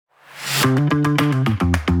Welcome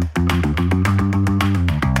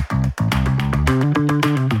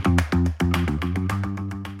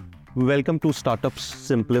to Startups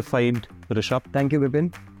Simplified, Rishabh. Thank you,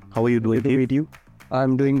 Vipin. How are you doing? Good to meet you.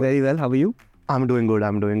 I'm doing very well. How are you? I'm doing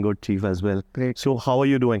good, Chief, as well. Great. So how are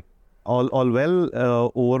you doing? All well?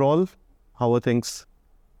 Overall, how are things?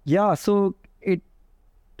 Yeah, so it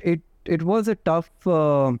was a tough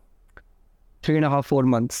 3.5, 4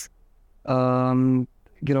 months.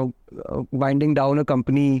 Winding down a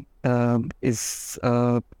company is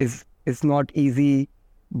not easy,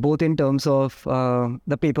 both in terms of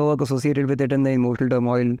the paperwork associated with it and the emotional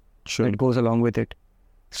turmoil that goes along with it.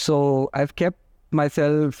 So I've kept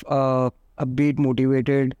myself a bit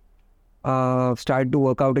motivated, started to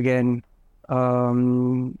work out again,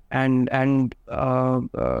 and I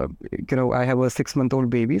have a 6-month-old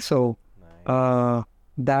baby, so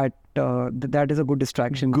that is a good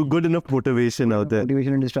distraction. Good enough motivation out there.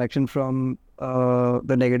 Motivation and distraction from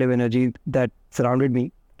the negative energy that surrounded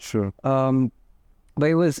me. Sure. But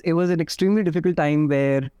it was an extremely difficult time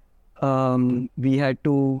where we had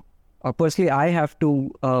to, personally, I had to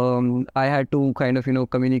kind of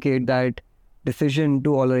communicate that decision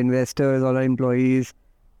to all our investors, all our employees,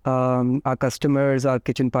 our customers, our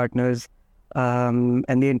kitchen partners, and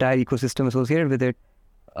the entire ecosystem associated with it.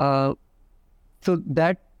 So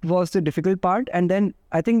that was the difficult part. And then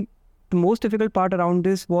I think the most difficult part around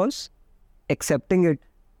this was accepting it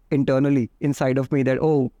internally inside of me that,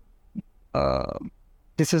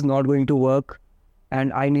 this is not going to work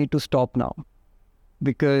and I need to stop now.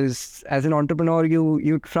 Because as an entrepreneur,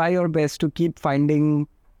 you try your best to keep finding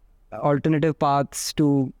alternative paths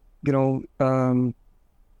to,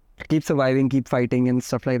 keep surviving, keep fighting and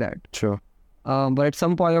stuff like that. Sure. But at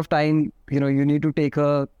some point of time, you need to take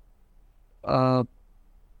a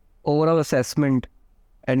overall assessment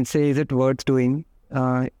and say, is it worth doing?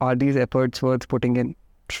 Are these efforts worth putting in?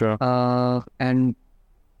 Sure. And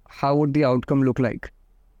how would the outcome look like?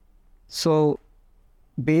 So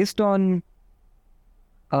based on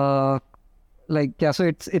so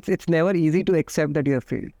it's never easy to accept that you have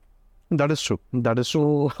failed. That is true.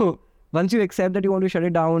 So once you accept that you want to shut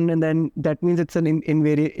it down, and then that means it's an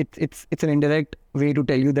it's an indirect way to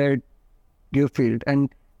tell you that you have failed.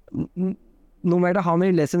 And no matter how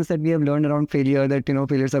many lessons that we have learned around failure, that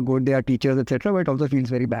failures are good, they are teachers, etc., but it also feels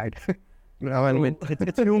very bad. I mean,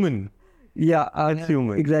 it's human. Yeah, it's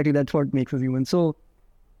human. Exactly, that's what makes us human. So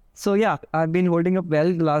yeah, I've been holding up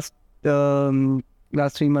well. The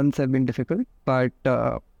last 3 months have been difficult, but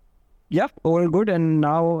yeah, all good. And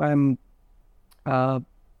now I'm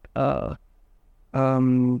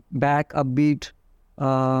back upbeat.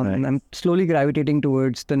 Nice. I'm slowly gravitating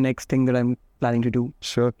towards the next thing that I'm planning to do.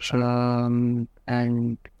 Sure. And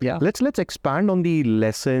yeah, let's expand on the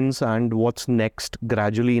lessons and what's next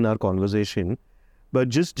gradually in our conversation. But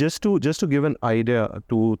just to give an idea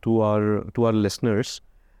to our listeners,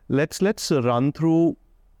 let's run through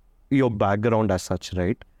your background as such,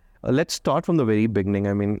 right? Let's start from the very beginning.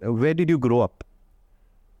 I mean, where did you grow up?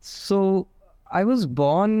 So I was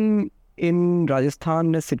born in Rajasthan,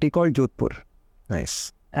 in a city called Jodhpur.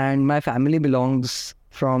 Nice. And my family belongs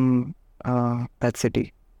from that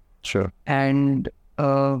city. Sure. And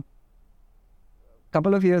couple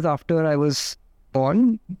of years after I was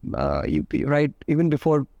born, even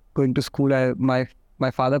before going to school, my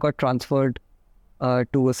father got transferred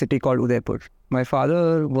to a city called Udaipur. My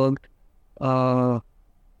father worked for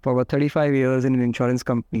about 35 years in an insurance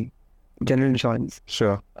company, general insurance.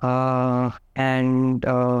 Sure. And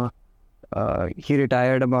he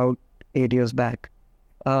retired about 8 years back.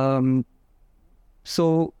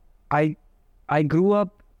 So I grew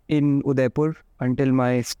up in Udaipur until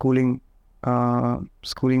my schooling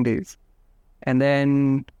days. And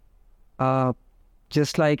then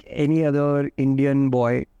just like any other Indian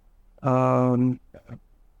boy, I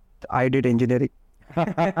did engineering.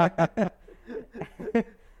 I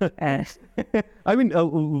mean,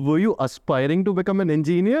 were you aspiring to become an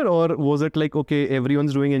engineer, or was it like, okay,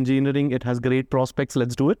 everyone's doing engineering, it has great prospects,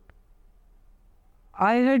 let's do it?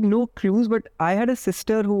 I had no clues, but I had a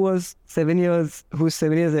sister who's 7 years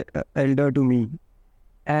elder to me,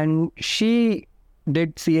 and she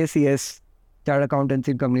did CACS, Chartered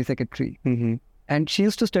Accountancy and Company Secretary, and she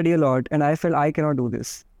used to study a lot, and I felt I cannot do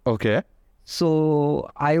this. Okay. So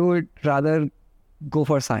I would rather go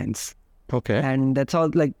for science. Okay. And that's all.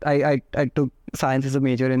 Like I took science as a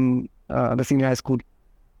major in the senior high school.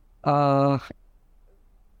 And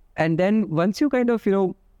then once you kind of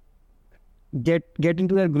get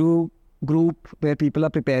into that group where people are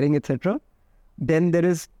preparing, etc., then there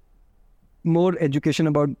is more education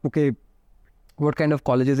about, okay, what kind of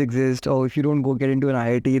colleges exist, or if you don't go get into an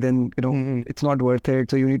IIT, then it's not worth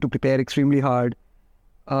it. So you need to prepare extremely hard.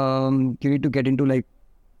 You need to get into like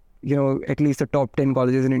at least the top 10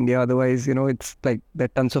 colleges in India. Otherwise, it's like there are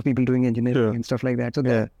tons of people doing engineering and stuff like that.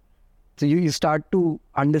 So so you start to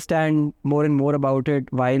understand more and more about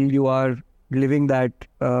it while you are living that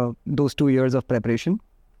those 2 years of preparation.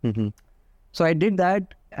 So I did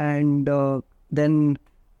that, and then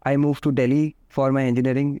I moved to Delhi for my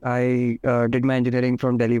engineering. I did my engineering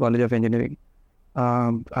from Delhi College of Engineering.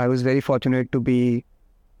 I was very fortunate to be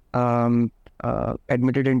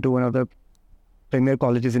admitted into one of the premier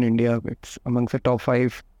colleges in India. It's amongst the top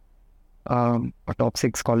 5 or top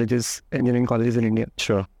 6 engineering colleges in India.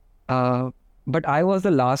 Sure. But I was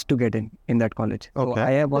the last to get in that college. So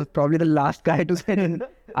I was probably the last guy to get in.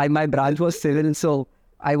 My branch was civil, so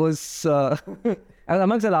I was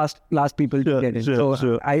amongst the last people to get in.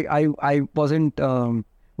 So I wasn't.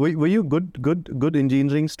 Were you good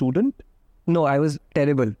engineering student? No, I was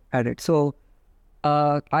terrible at it. So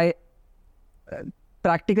I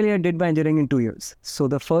practically did my engineering in 2 years. So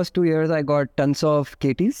the first 2 years I got tons of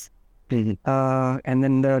KTs. And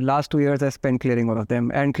then the last 2 years I spent clearing all of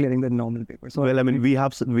them and clearing the normal papers. So well, I mean, we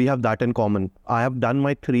have that in common. I have done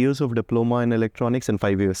my 3 years of diploma in electronics in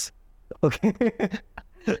 5 years. Okay.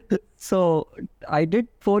 So I did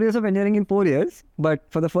 4 years of engineering in 4 years, but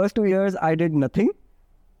for the first 2 years I did nothing.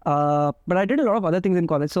 But I did a lot of other things in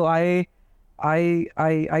college. So I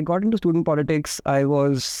got into student politics. I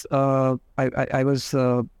was in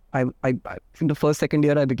the first second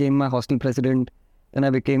year I became my hostel president. Then I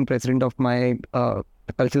became president of my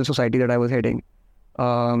cultural society that I was heading,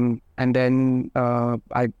 and then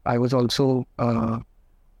I was also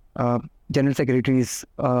general secretaries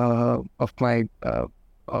of my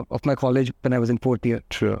college when I was in 4th year.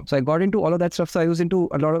 Sure. So I got into all of that stuff. So I was into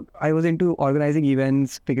organizing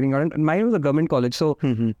events, figuring out. And mine was a government college, so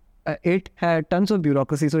it had tons of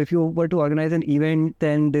bureaucracy. So if you were to organize an event,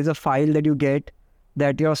 then there's a file that you get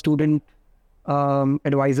that your student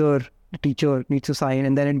advisor, the teacher, needs to sign,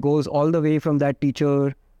 and then it goes all the way from that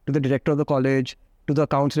teacher to the director of the college to the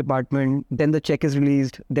accounts department. Then the check is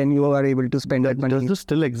released. Then you are able to spend that money. Does this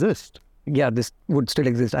still exist? Yeah, this would still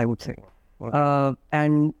exist, I would say.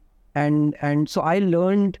 And so I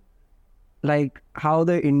learned like how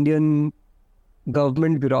the Indian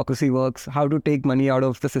government bureaucracy works, how to take money out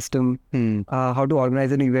of the system, how to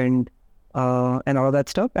organize an event, and all of that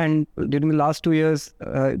stuff. And during the last 2 years,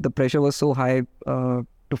 the pressure was so high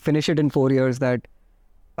to finish it in 4 years that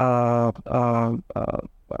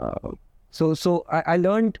so I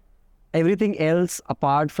learned everything else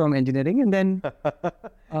apart from engineering, and then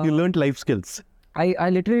you learned life skills. I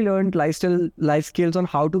literally learned life skills on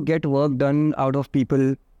how to get work done out of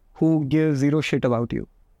people who give zero shit about you,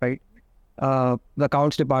 right? The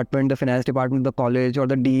accounts department, the finance department, the college, or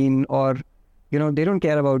the dean, or they don't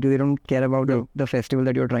care about you. They don't care about the festival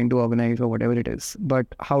that you're trying to organize or whatever it is. But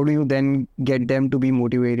how do you then get them to be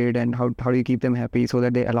motivated, and how do you keep them happy so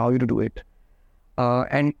that they allow you to do it?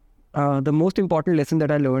 And the most important lesson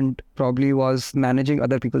that I learned probably was managing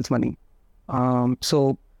other people's money.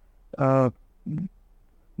 So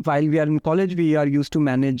while we are in college, we are used to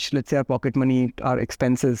manage, let's say, our pocket money, our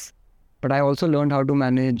expenses. But I also learned how to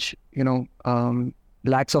manage,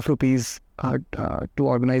 lakhs of rupees to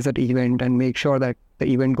organize that event and make sure that the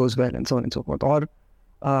event goes well, and so on and so forth. Or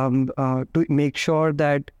to make sure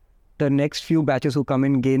that the next few batches who come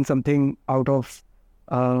in gain something out of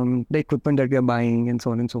the equipment that we are buying, and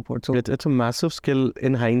so on and so forth. So it's a massive skill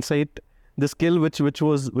in hindsight. The skill which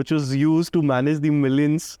was used to manage the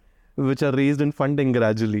millions which are raised in funding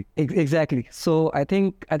gradually. Exactly. So I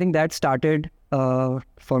think that started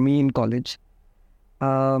for me in college,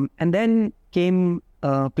 and then came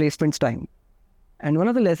placements time. And one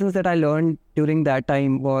of the lessons that I learned during that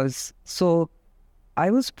time was, so I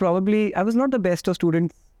was not the best of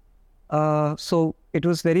students. So it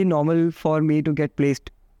was very normal for me to get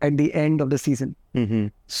placed at the end of the season.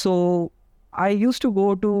 So I used to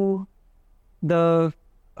go to the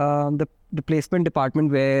placement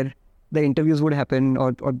department where the interviews would happen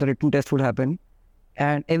or the written test would happen,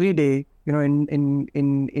 and every day,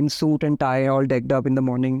 in suit and tie, all decked up in the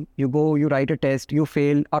morning, you go, you write a test, you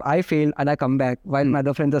fail, or I fail, and I come back while my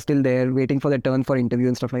other friends are still there waiting for their turn for interview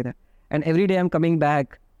and stuff like that. And every day I'm coming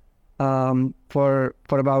back for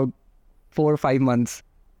about 4 or 5 months,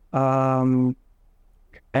 and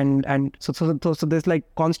so there's like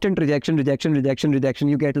constant rejection.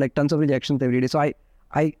 You get like tons of rejections every day. So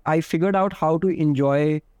I figured out how to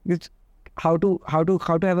enjoy, how to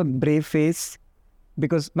have a brave face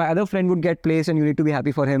because my other friend would get placed and you need to be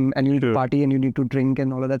happy for him and you need to party and you need to drink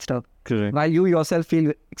and all of that stuff. Correct. While you yourself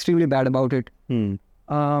feel extremely bad about it.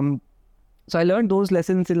 So I learned those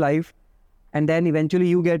lessons in life, and then eventually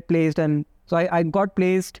you get placed. And so I got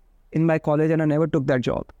placed in my college and I never took that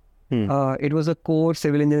job. It was a core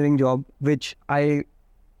civil engineering job, which I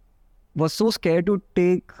was so scared to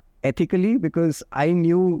take ethically because I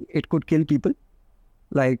knew it could kill people.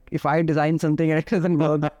 Like if I design something and it doesn't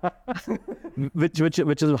work, which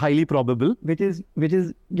is highly probable. which is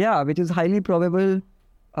highly probable.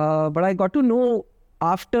 But I got to know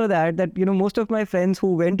after that most of my friends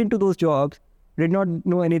who went into those jobs did not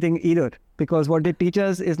know anything either, because what they teach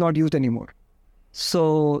us is not used anymore.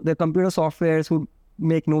 So the computer softwares who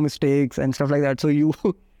make no mistakes and stuff like that. So you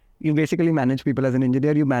basically manage people as an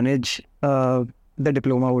engineer. You manage the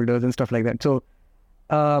diploma holders and stuff like that. So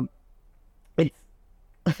but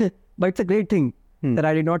it's a great thing that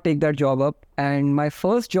I did not take that job up. And my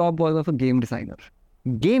first job was of a game designer.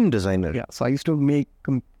 Game designer? Yeah. So I used to make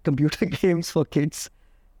computer games for kids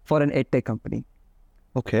for an edtech company.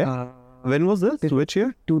 Okay. When was this? Which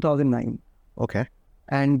year? 2009. Okay.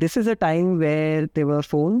 And this is a time where there were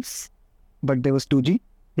phones, but there was 2G.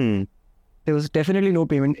 There was definitely no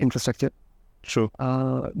payment infrastructure. True.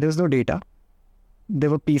 There was no data.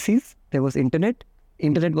 There were PCs. There was internet.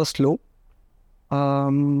 Internet was slow.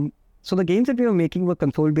 So the games that we were making were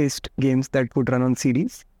console-based games that would run on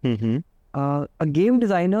CDs. A game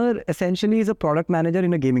designer essentially is a product manager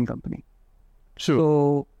in a gaming company. Sure.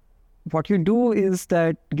 So what you do is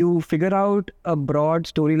that you figure out a broad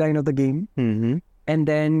storyline of the game, and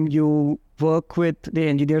then you work with the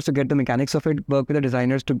engineers to get the mechanics of it, work with the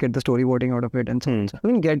designers to get the storyboarding out of it, and so on. So you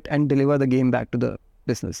can get and deliver the game back to the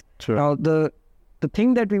business. Sure. Now, the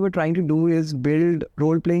thing that we were trying to do is build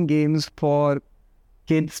role-playing games for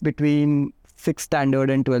kids between 6th standard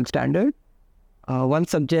and 12th standard. One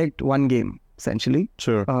subject, one game, essentially.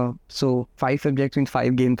 Sure. So 5 subjects means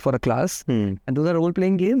 5 games for a class. And those are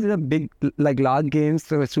role-playing games. These are big, like large games.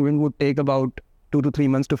 So a student would take about 2 to 3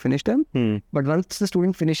 months to finish them. But once the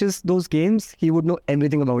student finishes those games, he would know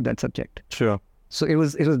everything about that subject. Sure. So it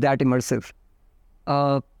was that immersive.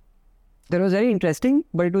 That was very interesting,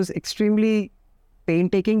 but it was extremely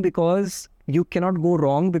painstaking because you cannot go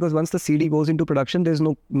wrong, because once the CD goes into production, there's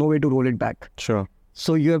no way to roll it back. Sure.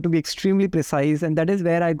 So you have to be extremely precise, and that is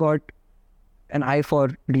where I got an eye for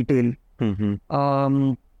detail.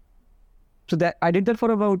 So that I did that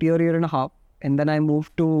for about year and a half, and then I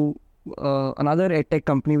moved to another edtech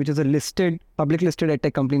company, which is a public listed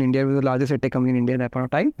edtech company in India. It was the largest edtech company in India at that point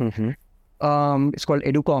of time. It's called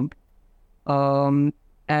EduComp,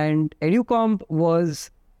 and EduComp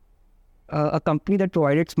was a company that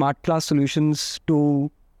provided smart class solutions to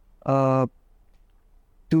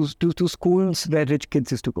schools where rich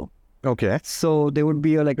kids used to go. Okay. So there would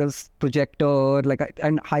be a projector,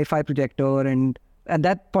 and hi-fi projector, and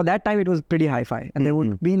for that time it was pretty hi-fi. And there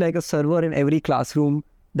would be like a server in every classroom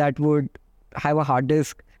that would have a hard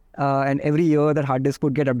disk, and every year that hard disk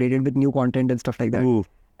would get updated with new content and stuff like that. Ooh.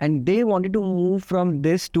 And they wanted to move from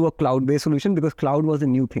this to a cloud-based solution because cloud was a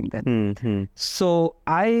new thing then. So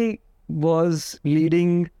I was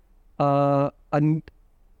leading a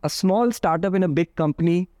small startup in a big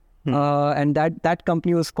company, and that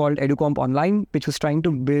company was called EduComp Online, which was trying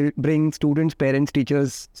to bring students, parents,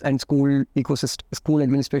 teachers, and school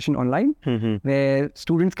administration online, where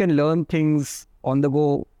students can learn things on the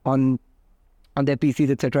go on their PCs,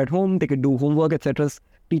 etc. at home. They could do homework, etc.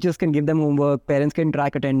 Teachers can give them homework. Parents can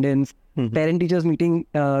track attendance. Parent-teachers meeting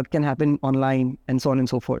can happen online, and so on and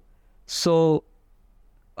so forth. So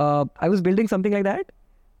I was building something like that.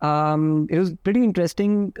 It was pretty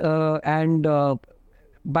interesting, and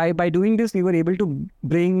by doing this, we were able to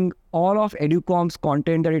bring all of EduComp's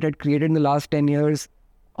content that it had created in the last 10 years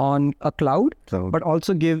on a cloud, but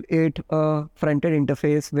also give it a front-end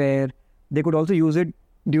interface where they could also use it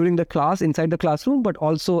during the class, inside the classroom, but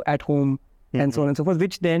also at home, and so on and so forth,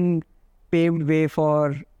 which then paved way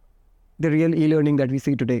for the real e-learning that we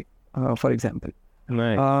see today, for example.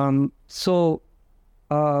 Nice. So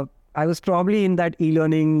I was probably in that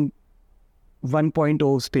e-learning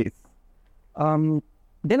 1.0 space.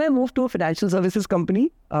 Then I moved to a financial services company,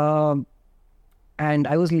 and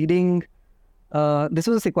I was leading, this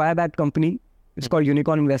was a Sequoia-backed company. It's called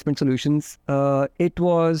Unicorn Investment Solutions. It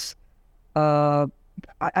was,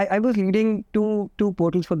 I was leading two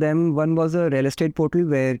portals for them. One was a real estate portal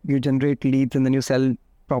where you generate leads and then you sell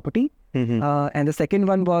property. And the second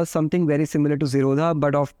one was something very similar to Zerodha,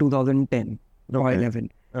 but of 2010 or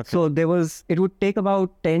 11. Okay. So it would take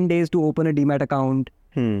about 10 days to open a Demat account.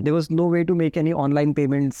 There was no way to make any online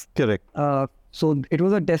payments. Correct. So it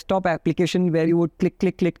was a desktop application where you would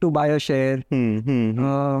click to buy a share.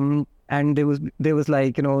 And there was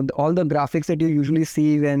like, all the graphics that you usually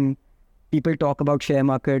see when people talk about share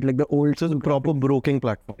market, like the old. So it's a proper broking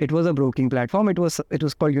platform. It was a broking platform. It was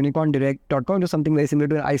called unicorndirect.com. It was something very similar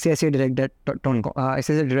to ICICI Direct.com,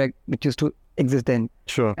 ICICI Direct, which used to exist then.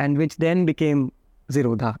 Sure. And which then became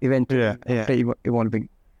Zerodha eventually, after evolving.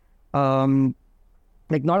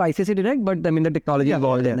 Like not ICICI Direct, but I mean the technology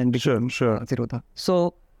evolved and then became Zerodha.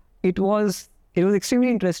 So it was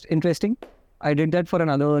extremely interesting. I did that for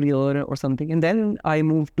another year or something, and then I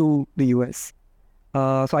moved to the US.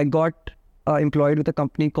 So I got employed with a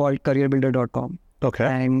company called CareerBuilder.com. Okay.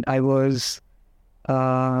 And I was.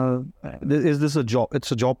 Is this a job?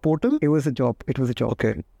 It's a job portal? It was a job.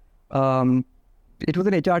 Okay. It was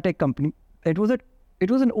an HR tech company. It was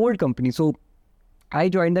an old company. So I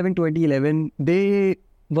joined them in 2011. They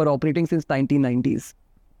were operating since 1990s.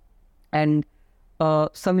 And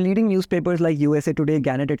some leading newspapers like USA Today,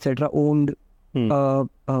 Gannett, etc. owned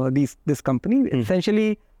this company.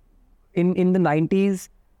 Essentially, in the 90s,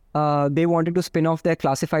 they wanted to spin off their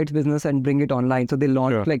classifieds business and bring it online. So they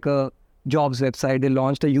launched like a jobs website. They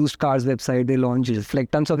launched a used cars website. They launched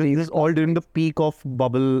like tons of things. This is all during the peak of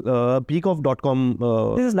peak of .com.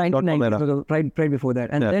 This is 1990, right before that.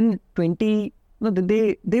 And then they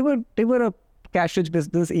were a cash-rich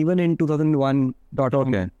business even in 2001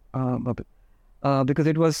 .com bubble. Because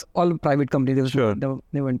it was all private companies.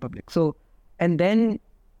 They weren't public. So, and then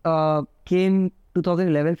came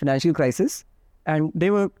 2011 financial crisis, and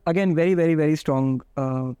they were again very, very, very strong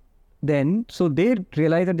then. So they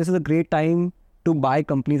realized that this is a great time to buy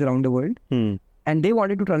companies around the world, and they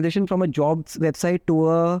wanted to transition from a jobs website to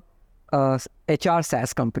a HR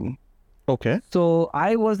SaaS company. Okay. So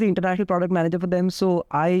I was the international product manager for them. So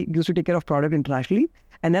I used to take care of product internationally.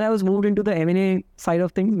 And then I was moved into the M&A side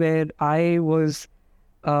of things, where I was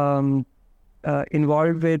involved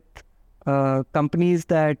with companies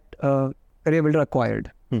that CareerBuilder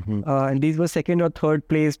acquired. And these were second or third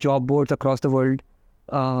place job boards across the world,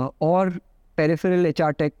 or peripheral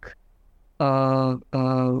HR tech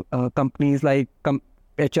companies like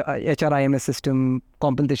HRIMS system,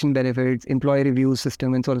 compensation benefits, employee review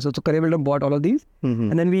system, and so on. So CareerBuilder bought all of these.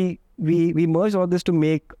 And then we merged all this to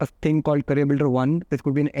make a thing called CareerBuilder One. This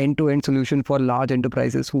could be an end-to-end solution for large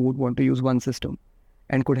enterprises who would want to use one system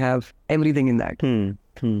and could have everything in that.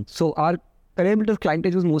 So our CareerBuilder's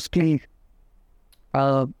clientage was mostly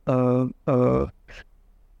the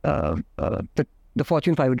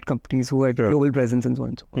Fortune 500 companies who had global presence and so on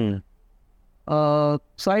and so forth.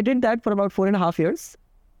 So I did that for about 4.5 years.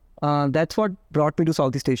 That's what brought me to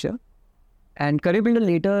Southeast Asia. And CareerBuilder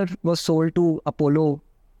later was sold to Apollo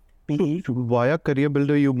PE. So via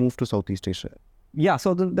CareerBuilder, you moved to Southeast Asia? Yeah,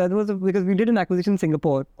 so that was because we did an acquisition in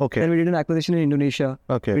Singapore. Okay. Then we did an acquisition in Indonesia.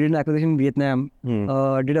 Okay. We did an acquisition in Vietnam.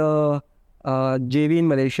 Did a JV in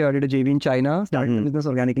Malaysia. Did a JV in China. Started the business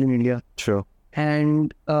organically in India. Sure.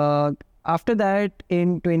 And after that,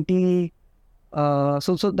 in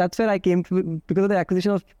so that's where I came to, because of the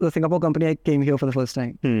acquisition of the Singapore company. I came here for the first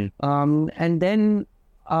time. And then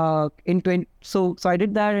so I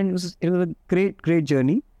did that, and it was a great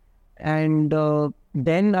journey. And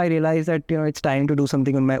then I realized that it's time to do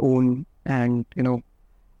something on my own, and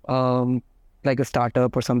like a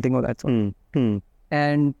startup or something of that sort.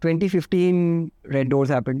 And 2015, Red Doors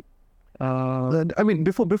happened. I mean,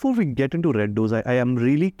 before we get into Red Doors, I am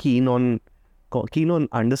really keen on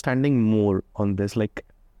understanding more on this. Like,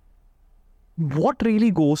 what really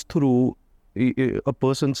goes through a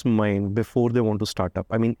person's mind before they want to start up?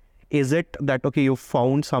 I mean, is it that, okay, you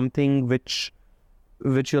found something which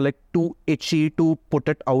you're like too itchy to put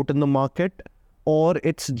it out in the market, or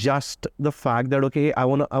it's just the fact that, okay, I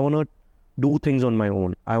wanna do things on my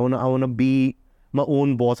own. I wanna be my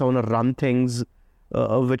own boss. I wanna run things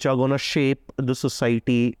which are gonna shape the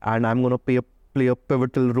society, and I'm gonna play a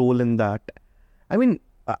pivotal role in that. I mean,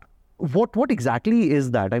 what exactly is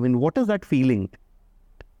that? I mean, what is that feeling?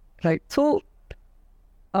 Right. So,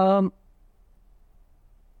 so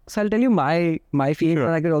I'll tell you my feeling,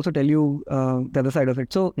 and I could also tell you the other side of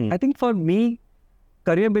it. So I think for me,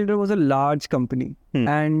 CareerBuilder was a large company,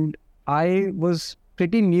 and I was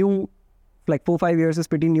pretty new. Like 4-5 years is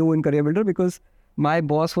pretty new in CareerBuilder, because my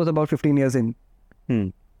boss was about 15 years in.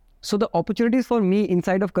 So the opportunities for me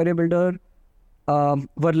inside of CareerBuilder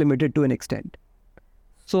were limited to an extent.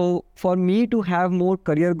 So for me to have more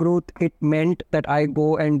career growth, it meant that I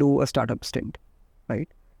go and do a startup stint, right?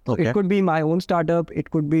 So it could be my own startup,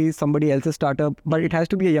 it could be somebody else's startup, but it has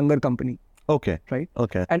to be a younger company. Okay. Right?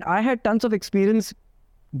 Okay. And I had tons of experience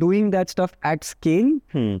doing that stuff at scale,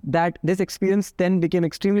 that this experience then became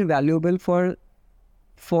extremely valuable for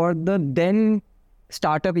for the then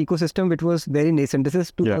startup ecosystem, which was very nascent. This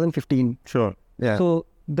is 2015. Sure. Yeah. So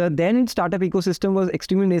the then startup ecosystem was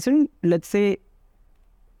extremely nascent. Let's say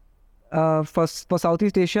for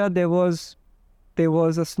Southeast Asia, there was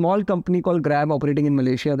a small company called Grab operating in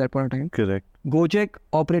Malaysia at that point of time. Correct. Gojek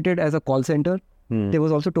operated as a call center. There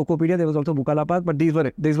was also Tokopedia, there was also Bukalapak, but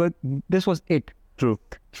this was it. True.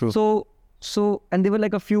 So and there were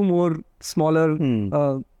like a few more smaller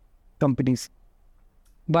companies,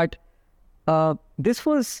 but this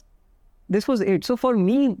was it. So for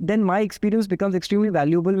me, then my experience becomes extremely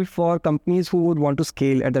valuable for companies who would want to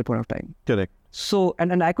scale at that point of time. Correct. So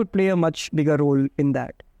and I could play a much bigger role in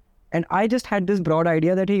that. And I just had this broad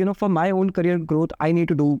idea that, hey, for my own career growth, I need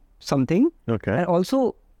to do something. Okay. And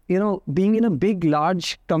also, being in a big,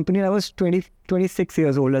 large company, I was 26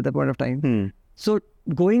 years old at that point of time. So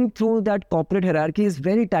going through that corporate hierarchy is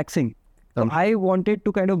very taxing. So I wanted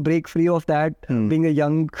to kind of break free of that. Being a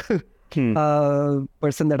young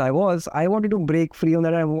person that I was, I wanted to break free on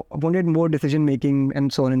that. I wanted more decision making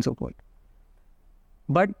and so on and so forth.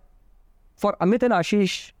 But for Amit and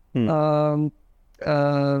Ashish,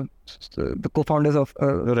 the co-founders of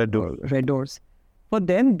Red Doors, for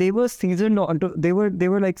them, they were seasoned. They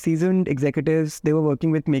were like seasoned executives. They were working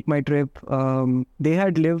with Make My Trip. They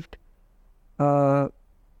had lived.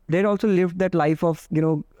 They had also lived that life of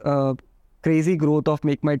crazy growth of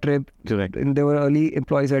Make My Trip. Correct. And they were early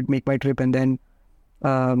employees at Make My Trip, and then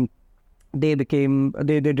they did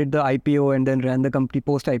the IPO and then ran the company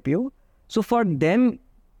post IPO. So for them,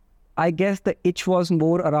 I guess the itch was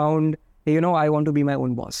more around, I want to be my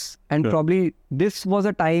own boss. And probably this was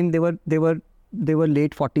a time they were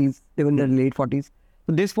late 40s. They were in their late 40s.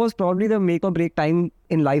 So this was probably the make or break time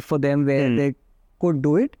in life for them where they could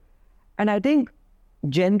do it. And I think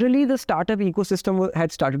generally the startup ecosystem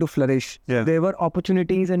had started to flourish. Yeah. There were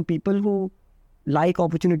opportunities, and people who like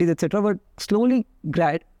opportunities, etc., were slowly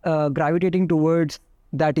gravitating towards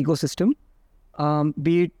that ecosystem.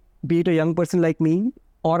 Be it a young person like me,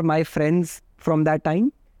 or my friends from that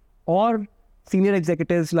time, or senior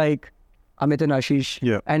executives like Amit and Ashish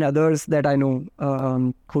and others that I know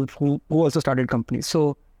who also started companies.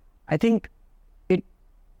 So I think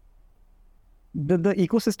the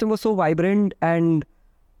ecosystem was so vibrant, and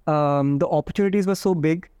the opportunities were so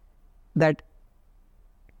big that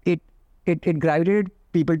it gravitated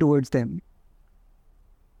people towards them.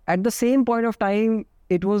 At the same point of time,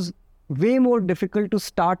 it was way more difficult to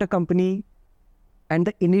start a company, and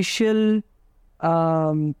the initial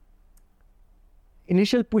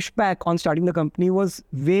pushback on starting the company was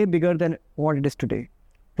way bigger than what it is today.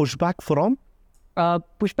 Pushback from?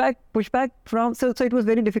 Pushback from, so it was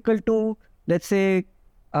very difficult to, let's say,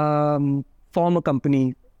 form a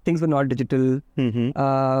company. Things were not digital.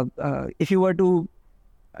 If you were to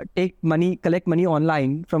collect money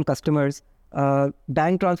online from customers,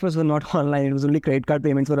 bank transfers were not online. It was only credit card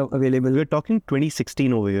payments were available. We're talking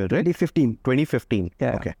 2016 over here, right? 2015.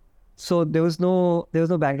 Yeah. Okay. So there was no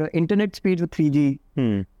bank. Internet speeds were 3G.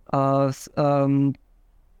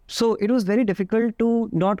 So it was very difficult to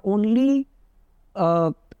not only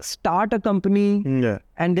start a company,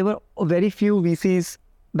 and there were very few VCs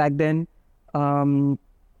back then.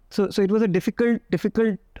 So it was a difficult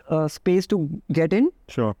space to get in.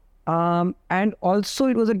 Sure. And also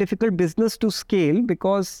it was a difficult business to scale,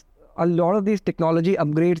 because a lot of these technology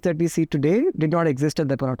upgrades that we see today did not exist at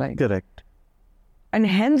that point of time. Correct. And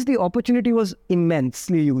hence the opportunity was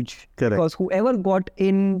immensely huge. Correct. Because whoever got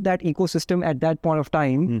in that ecosystem at that point of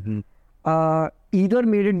time either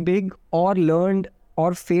made it big, or learned,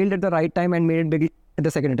 or failed at the right time and made it big at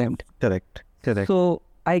the second attempt. Correct. So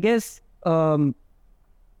I guess I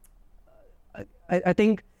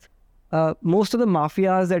think most of the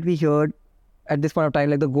mafias that we heard at this point of time,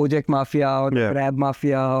 like the Gojek mafia, or the Grab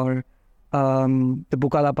mafia, or the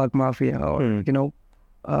Bukalapak mafia, or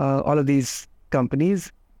all of these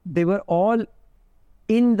companies, they were all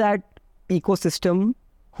in that ecosystem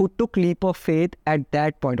who took leap of faith at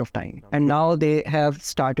that point of time. And now they have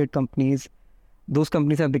started companies. Those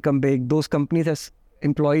companies have become big. Those companies as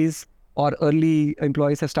employees or early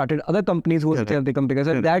employees have started other companies who have become bigger.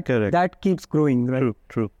 So that keeps growing, right?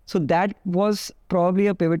 True. So that was probably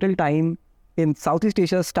a pivotal time in Southeast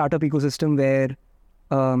Asia's startup ecosystem, where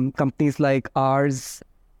companies like ours,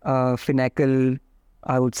 Finacle,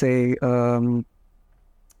 I would say,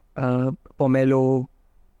 Pomelo,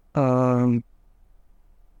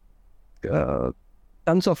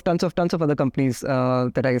 tons of other companies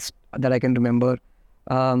that I can remember.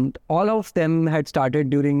 All of them had started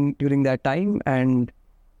during that time. And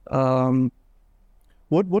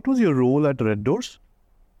what was your role at Red Doors?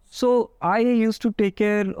 So I used to take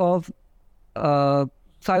care of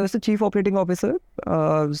So I was the chief operating officer.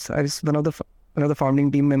 I was one of the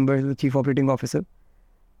founding team members, the chief operating officer.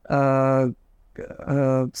 So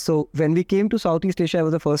when we came to Southeast Asia, I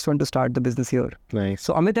was the first one to start the business here. Nice.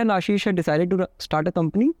 So Amit and Ashish had decided to start a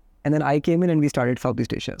company, and then I came in and we started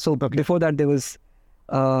Southeast Asia. So before that, there was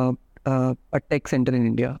a tech center in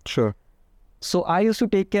India. Sure. So I used to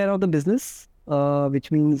take care of the business,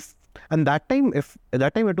 which means. And that time, it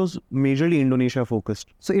was majorly Indonesia focused.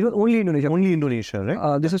 So it was only Indonesia. Only Indonesia,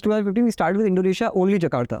 right? This was 2015. We started with Indonesia, only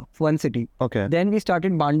Jakarta, one city. Okay. Then we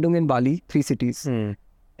started Bandung and Bali, 3 cities. And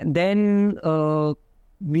then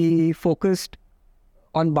we focused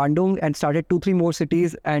on Bandung and started 2-3 more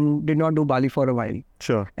cities and did not do Bali for a while.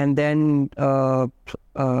 Sure. And then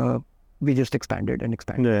we just expanded and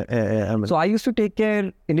expanded. Yeah. So I used to take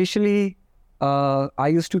care initially. I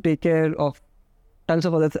used to take care of tons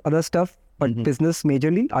of other stuff, but business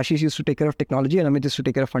majorly. Ashish used to take care of technology, and Amit used to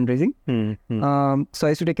take care of fundraising. So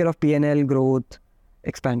I used to take care of P&L, growth,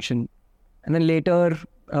 expansion, and then later,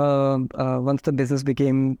 once the business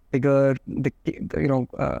became bigger,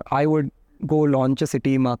 I would go launch a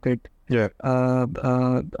city market. Yeah.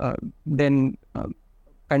 Then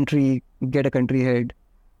get a country head.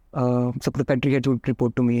 So the country heads would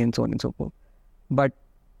report to me, and so on and so forth. But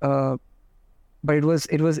it was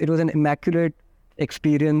an immaculate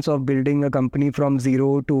experience of building a company from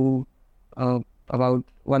zero to about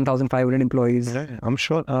 1,500 employees. Yeah, I'm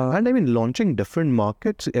sure. And I mean, launching different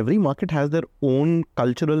markets, every market has their own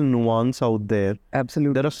cultural nuance out there.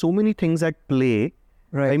 Absolutely. There are so many things at play.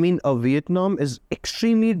 Right. I mean, Vietnam is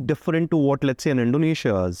extremely different to what, let's say, an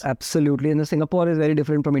Indonesia is. Absolutely. And Singapore is very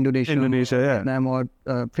different from Indonesia. Vietnam or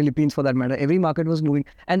Philippines for that matter. Every market was moving.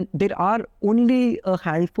 And there are only a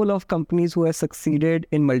handful of companies who have succeeded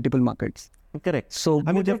in multiple markets. Correct. So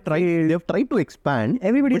I mean, they've tried to expand.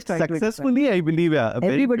 Everybody's tried successfully, to expand. I believe. Yeah.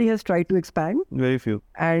 Everybody has tried to expand. Very few.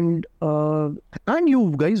 And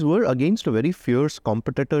you guys were against a very fierce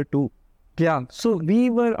competitor too. Yeah. So we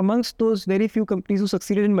were amongst those very few companies who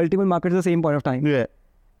succeeded in multiple markets at the same point of time. Yeah.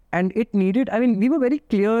 And it needed, we were very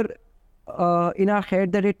clear in our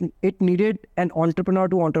head that it needed an entrepreneur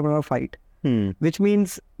to entrepreneur fight. Which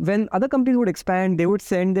means when other companies would expand, they would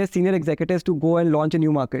send their senior executives to go and launch a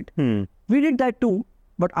new market. We did that too,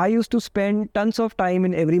 but I used to spend tons of time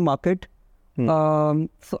in every market. So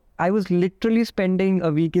I was literally spending a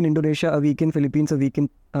week in Indonesia, a week in Philippines, a week in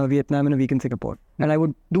Vietnam, and a week in Singapore. And I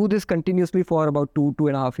would do this continuously for about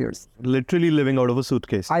 2.5 years. Literally living out of a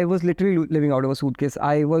suitcase. I was literally living out of a suitcase.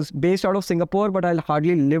 I was based out of Singapore, but I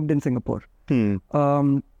hardly lived in Singapore.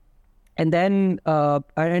 And then, I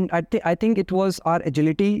think it was our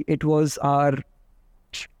agility, it was our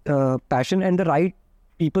passion and the right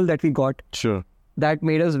people that we got. Sure. That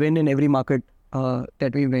made us win in every market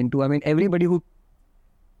that we went to. I mean, everybody who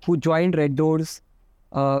joined Red Doors,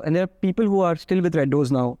 and there are people who are still with Red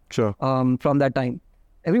Doors now. Sure. From that time.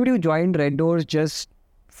 Everybody who joined Red Doors just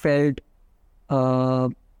felt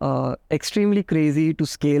extremely crazy to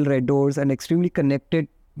scale Red Doors and extremely connected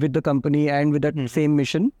with the company and with that same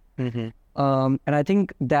mission. And I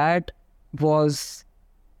think that was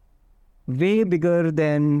way bigger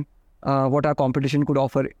than what our competition could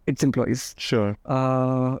offer its employees. Sure.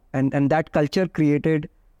 And that culture created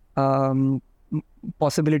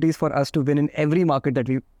possibilities for us to win in every market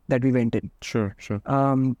that we went in. Sure.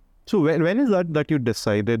 So when is that you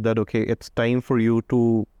decided that, okay, it's time for you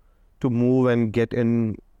to move and get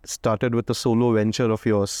in, started with a solo venture of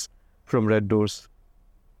yours from Red Doors?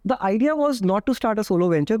 The idea was not to start a solo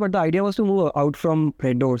venture, but the idea was to move out from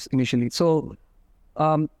Red Doors initially. So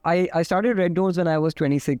I started Red Doors when I was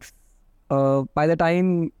 26. By the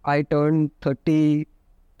time I turned 30,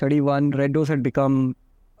 31, Red Doors had become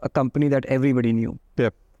a company that everybody knew.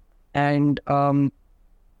 Yep. And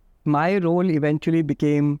my role eventually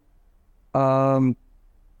became to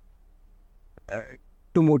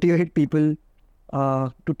motivate people,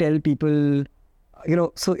 to tell people,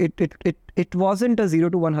 so it wasn't a 0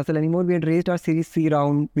 to 1 hustle anymore. We had raised our Series C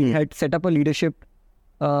round. We had set up a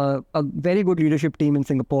very good leadership team in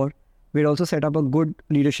Singapore. We had also set up a good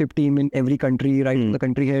leadership team in every country, right? From the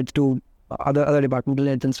country heads to other departmental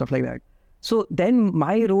heads and stuff like that. So then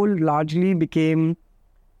my role largely became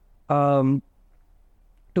to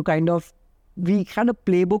we had a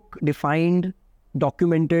playbook defined,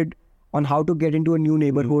 documented on how to get into a new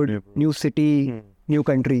neighborhood, new city, new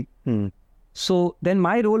country. So then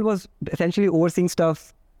my role was essentially overseeing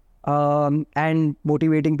stuff and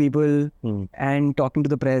motivating people and talking to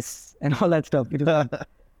the press and all that stuff.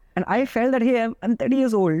 And I felt that, hey, I'm 30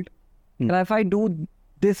 years old. And if I do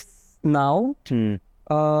this now, then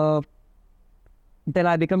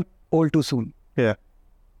I become old too soon. Yeah.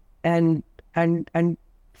 And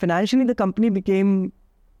financially the company became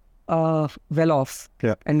well off,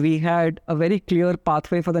 and we had a very clear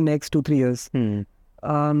pathway for the next 2-3 years.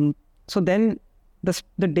 So then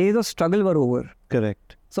the days of struggle were over.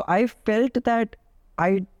 Correct. So I felt that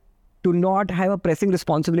I do not have a pressing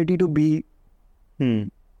responsibility to be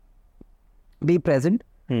present.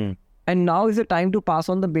 And now is the time to pass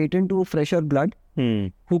on the baton to fresher blood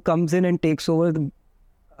who comes in and takes over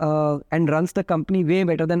and runs the company way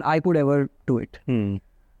better than I could ever do it.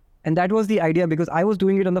 And that was the idea, because I was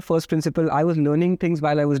doing it on the first principle. I was learning things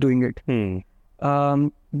while I was doing it.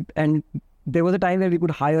 And there was a time where we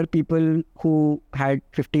could hire people who had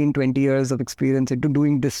 15-20 years of experience into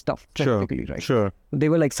doing this stuff specifically, right? Sure. They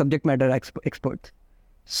were like subject matter experts.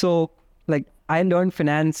 So like I learned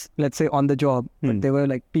finance, let's say, on the job, but there were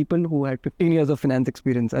like people who had 15 years of finance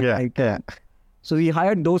experience. So we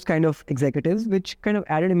hired those kind of executives, which kind of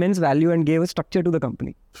added immense value and gave a structure to the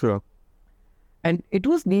company. Sure. And it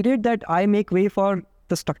was needed that I make way for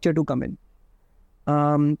the structure to come in.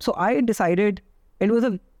 So I decided it was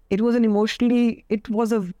a emotionally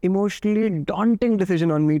daunting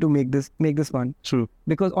decision on me to make this one. True.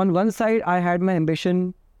 Because on one side I had my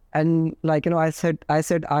ambition, and like, you know, I said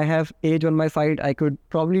I have age on my side. I could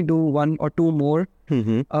probably do 1 or 2 more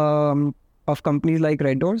of companies like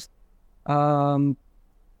Red Doors.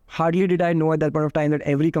 Hardly did I know at that point of time that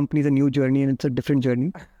every company is a new journey and it's a different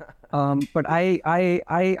journey. But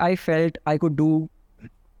I felt I could do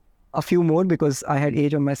a few more because I had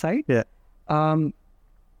age on my side.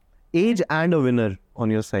 Age and a winner on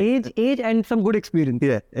your side. Age and some good experience.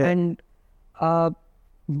 And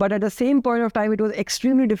but at the same point of time, it was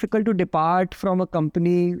extremely difficult to depart from a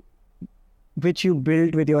company which you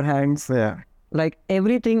built with your hands. Like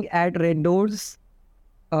everything at Red Doors,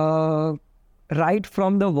 right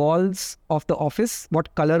from the walls of the office,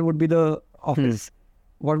 what color would be the office,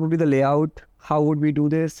 what would be the layout, how would we do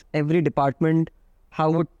this, every department, how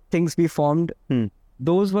would things be formed.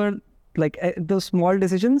 Those were like those small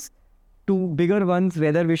decisions to bigger ones,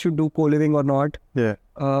 whether we should do co-living or not,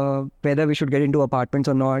 whether we should get into apartments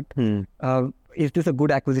or not, is this a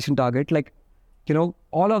good acquisition target, like, you know,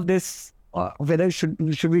 all of this, whether should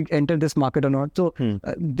we enter this market or not. So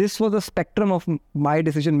this was a spectrum of my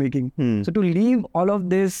decision making. So to leave all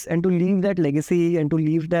of this and to leave that legacy and to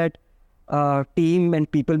leave that team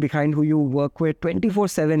and people behind who you work with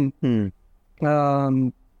 24/7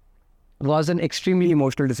 was an extremely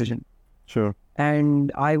emotional decision. Sure.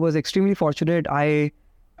 And I was extremely fortunate.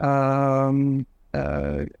 And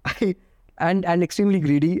extremely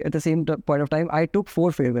greedy at the same point of time. I took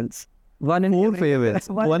 4 farewells. One in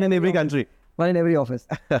every country. One in every office.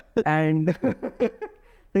 And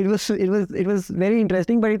it was very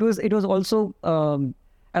interesting, but it was also and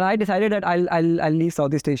I decided that I'll leave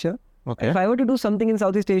Southeast Asia. Okay. If I were to do something in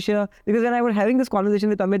Southeast Asia, because when I was having this conversation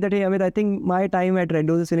with Amit that, hey Amit, I think my time at Red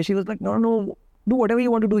Doors is finished. He was like, no, do whatever you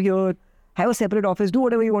want to do here. Have a separate office. Do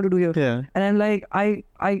whatever you want to do here. And I'm like, I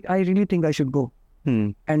really think I should go.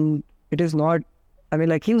 And it is not. I mean,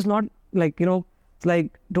 like, he was not like, you know, it's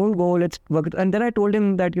like, don't go. Let's work. And then I told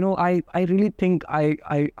him that, you know, I really think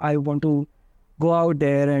I want to go out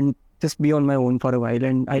there and just be on my own for a while.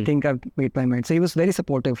 And I think I've made my mind. So he was very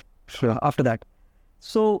supportive after that.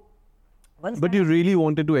 So. But you really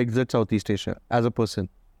wanted to exit Southeast Asia as a person?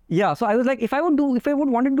 Yeah. So I was like, if I would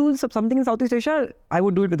want to do something in Southeast Asia, I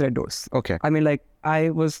would do it with Red Doors. Okay. I mean, like,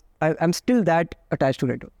 I'm still that attached to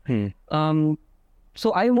Red Doors.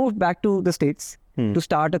 So I moved back to the States to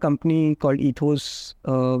start a company called Ethos,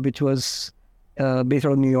 which was based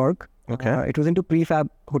out of New York. Okay. It was into prefab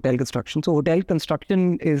hotel construction. So hotel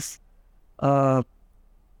construction is a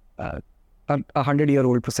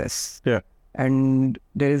 100-year-old process. And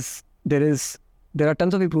there are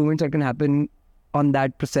tons of improvements that can happen on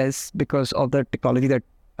that process because of the technology that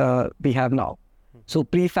we have now. So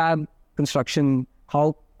prefab construction,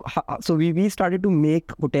 so we started to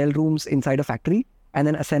make hotel rooms inside a factory and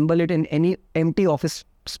then assemble it in any empty office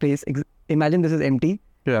space. Imagine this is empty.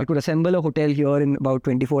 We could assemble a hotel here in about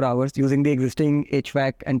 24 hours using the existing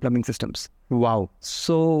HVAC and plumbing systems. Wow.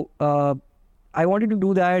 So I wanted to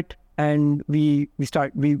do that, and we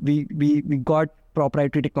got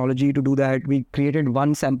proprietary technology to do that. We created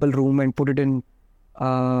one sample room and put it in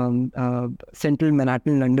central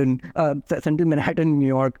Manhattan, New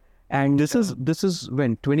York. And this is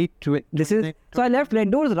when 2020. So I left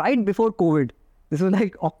Red Doors right before COVID. This was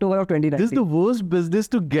like October of 2019. This is the worst business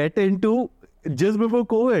to get into just before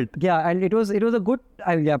COVID. Yeah, and it was a good,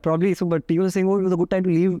 probably. So, but people were saying, oh, it was a good time to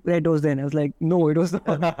leave Red Doors then. I was like, no, it was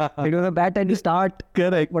not. It was a bad time to start.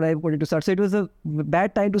 Correct. What I wanted to start. So it was a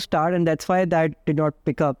bad time to start, and that's why that did not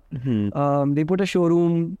pick up. They put a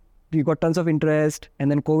showroom we got tons of interest, and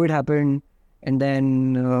then COVID happened, and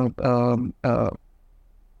then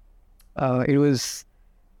it was,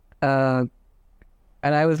 and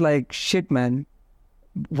I was like, shit, man,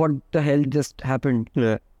 what the hell just happened?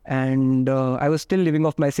 Yeah. And I was still living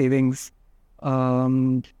off my savings.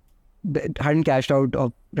 Hadn't cashed out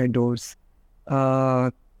of Red Doors.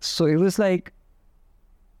 So it was like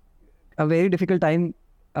a very difficult time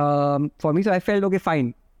for me. So I felt, okay,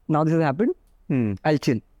 fine. Now this has happened. I'll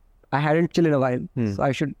chill. I hadn't chilled in a while, so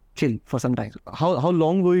I should chill for some time. How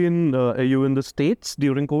long were you in the States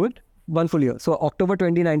during COVID? 1 full year. So October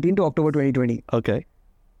 2019 to October 2020. Okay.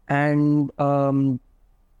 And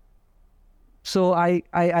so I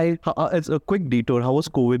it's a quick detour. How was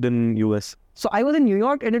COVID in US? So I was in New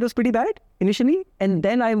York and it was pretty bad initially. And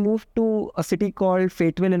then I moved to a city called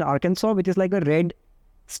Fayetteville in Arkansas, which is like a red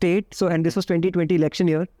state. So, and this was 2020 election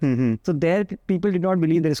year. So there people did not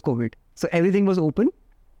believe there is COVID. So everything was open.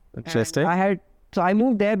 Interesting. So I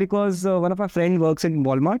moved there because one of my friends works in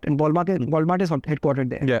Walmart, and Walmart is headquartered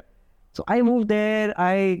there. Yeah. So I moved there.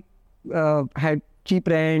 I had cheap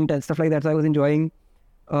rent and stuff like that. So I was enjoying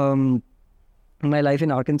my life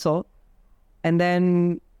in Arkansas. And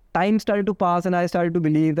then time started to pass, and I started to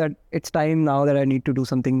believe that it's time now that I need to do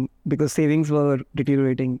something because savings were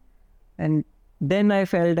deteriorating. And then I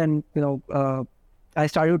felt, and I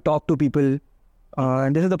started to talk to people.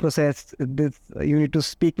 And this is the process. You need to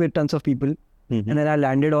speak with tons of people. And then I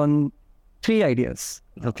landed on 3 ideas.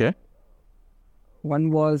 Okay.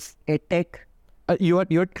 One was EdTech. You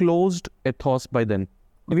had closed Ethos by then?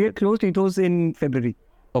 We had closed Ethos in February.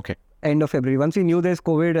 Okay. End of February. Once we knew there's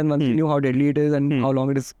COVID and once we knew how deadly it is and how long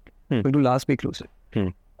it is going to last, we closed it.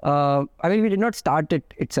 I mean, we did not start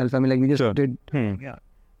it itself. I mean, like we just did. Yeah.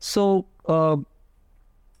 So,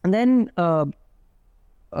 and then,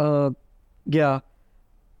 yeah.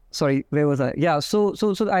 Sorry, where was I? Yeah. So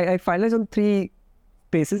I finalized on 3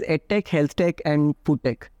 spaces: EdTech, Health Tech, and Food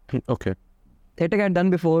Tech. Okay. EdTech I had done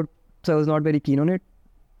before, so I was not very keen on it.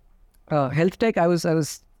 Health Tech, I was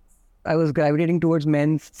gravitating towards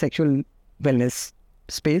men's sexual wellness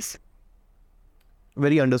space.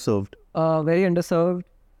 Very underserved. Very underserved.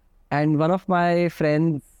 And one of my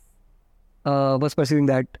friends was pursuing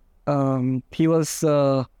that. He was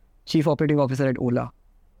chief operating officer at Ola.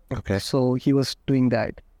 Okay. So he was doing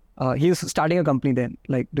that. He was starting a company then,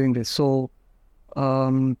 like doing this. So,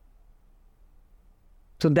 so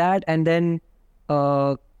that, and then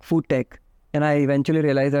food tech. And I eventually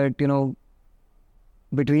realized that,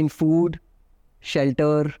 between food,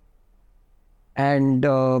 shelter, and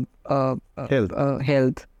health,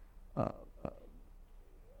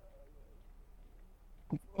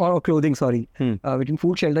 or clothing, sorry. Between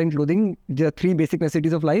food, shelter, and clothing, there are 3 basic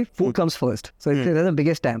necessities of life. Food comes first. So it's the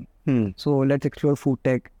biggest TAM. So let's explore food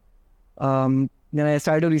tech. Then I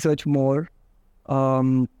started to research more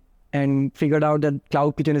and figured out that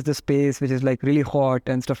cloud kitchen is the space which is like really hot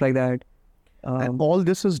and stuff like that. And all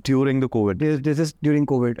this is during the COVID? This is during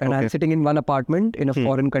COVID. And I'm sitting in one apartment in a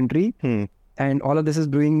foreign country. And all of this is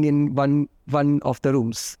brewing in one of the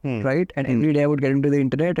rooms, right? And every day I would get into the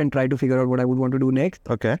internet and try to figure out what I would want to do next.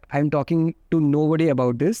 Okay. I'm talking to nobody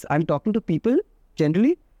about this. I'm talking to people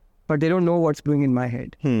generally, but they don't know what's brewing in my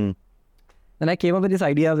head. Then I came up with this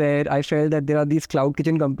idea where I felt that there are these cloud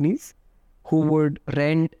kitchen companies who would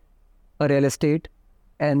rent a real estate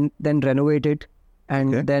and then renovate it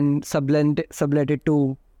and then sublet it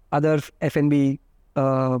to other F&B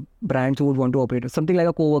brands who would want to operate it. Something like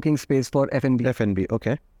a co-working space for F&B. F&B,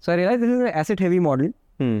 okay. So I realized this is an asset-heavy model.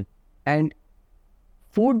 And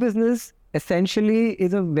food business essentially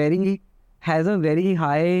has a very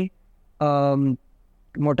high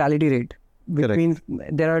mortality rate. Which means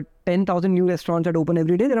there are 10,000 new restaurants that open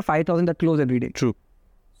every day. There are 5,000 that close every day. True.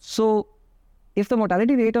 So if the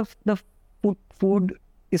mortality rate of the food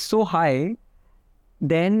is so high,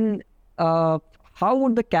 then how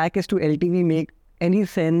would the CAC to LTV make any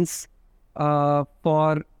sense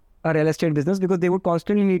for a real estate business? Because they would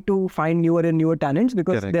constantly need to find newer and newer tenants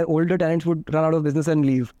because their older tenants would run out of business and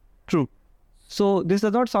leave. True. So this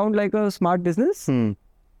does not sound like a smart business. And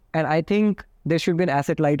I think there should be an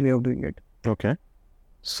asset-light way of doing it. Okay.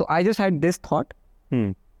 So I just had this thought.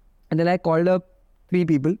 And then I called up 3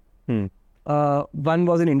 people. One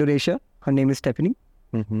was in Indonesia. Her name is Stephanie.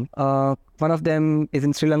 One of them is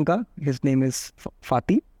in Sri Lanka. His name is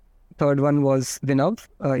Fatih. Third one was Vinav,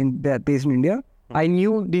 based in India. I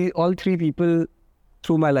knew all 3 people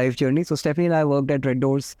through my life journey. So Stephanie and I worked at Red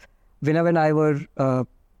Doors. Vinav and I were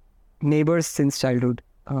neighbors since childhood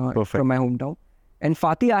from my hometown. And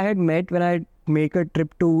Fatih I had met when I make a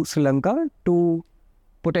trip to Sri Lanka to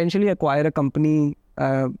potentially acquire a company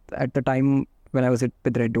at the time when I was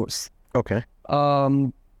with Red Doors. Okay.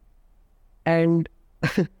 And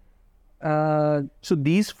So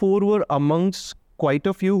these 4 were amongst quite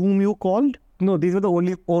a few whom you called? no, these were the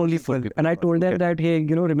only people. And I told them that, hey,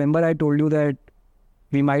 remember I told you that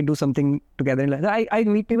we might do something together in life. I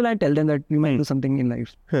meet people and tell them that we might do something in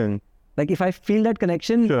life. Like if I feel that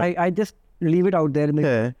connection, Sure. I just leave it out there.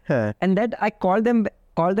 And that I called them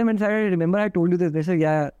and said, remember I told you this. They said,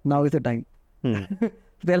 yeah, now is the time.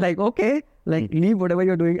 They're like, okay, like leave whatever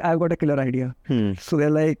you're doing. I've got a killer idea. So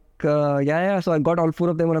they're like, yeah. So I got all 4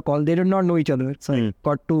 of them on a call. They did not know each other. So I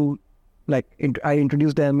got to I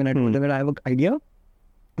introduced them and I told them that I have an idea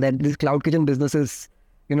that this cloud kitchen business is,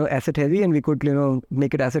 asset heavy, and we could,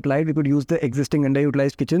 make it asset light. We could use the existing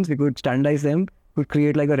underutilized kitchens. We could standardize them. We could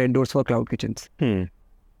create like a Red Doors for cloud kitchens. And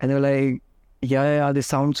they were like, yeah, this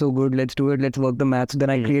sounds so good. Let's do it. Let's work the maths. Then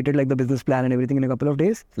I created like the business plan and everything in a couple of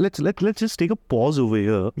days. Let's just take a pause over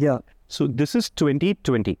here. Yeah. So this is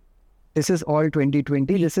 2020. This is all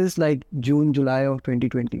 2020. This is like June, July of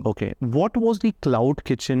 2020. Okay. What was the cloud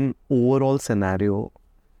kitchen overall scenario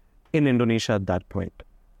in Indonesia at that point?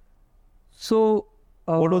 So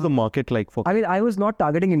what was the market like for? I mean, I was not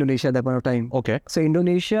targeting Indonesia at that point of time. Okay. So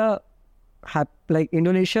Indonesia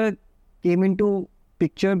came into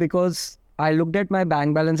picture because I looked at my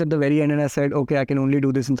bank balance at the very end and I said, okay, I can only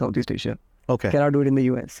do this in Southeast Asia. Okay. Cannot do it in the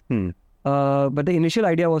US. But the initial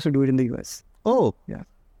idea was to do it in the US. Oh. Yeah.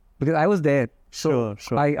 Because I was there. So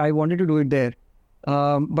Sure. I wanted to do it there.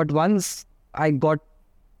 But once I got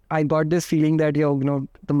this feeling that,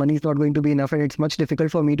 the money is not going to be enough and it's much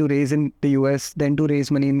difficult for me to raise in the US than to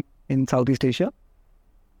raise money in Southeast Asia.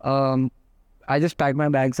 I just packed my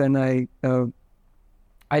bags and I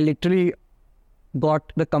literally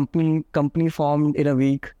got the company formed in a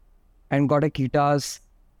week and got a Kitas.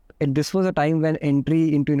 And this was a time when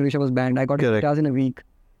entry into Indonesia was banned. I got a Kitas in a week.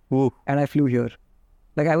 Ooh. And I flew here.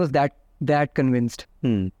 Like I was that convinced.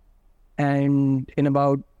 And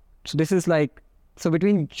this is like,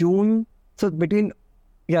 between June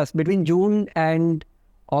and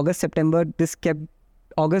August, September,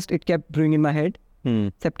 it kept brewing in my head.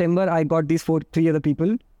 September, I got these 3 other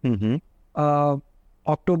people.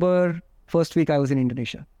 October, first week I was in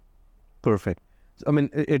Indonesia. Perfect. I mean,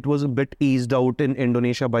 it was a bit eased out in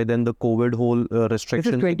Indonesia by then, the COVID whole restrictions.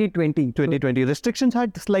 This is 2020. 2020. Restrictions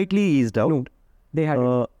had slightly eased out. No, they had.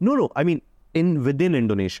 No. I mean, within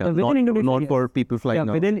Indonesia. Indonesia, not yes. for people flying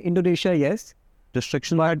out. Within Indonesia, yes.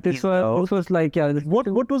 Restrictions But had this eased out. was like,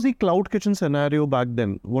 What was the cloud kitchen scenario back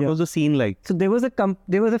then? What was the scene like? So there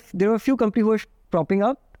were a few companies who were propping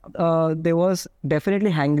up. There was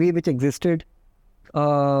definitely Hangry, which existed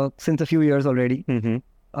since a few years already.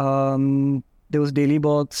 There was Daily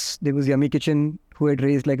Box, there was Yummy Kitchen, who had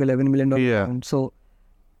raised like $11 million. Round. So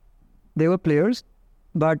there were players,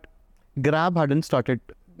 but Grab hadn't started.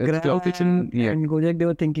 Grab cloud kitchen and Gojek, they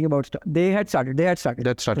were thinking about They had started. That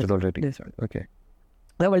started already. They started. Okay.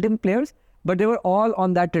 There were multiple players, but they were all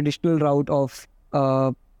on that traditional route of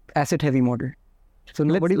asset heavy model. So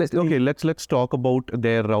let's talk about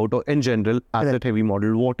their route or in general asset heavy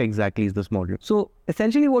model. What exactly is this model? So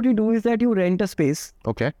essentially, what you do is that you rent a space.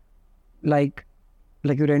 Okay. Like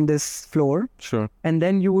you rent this floor. Sure. And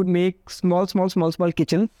then you would make small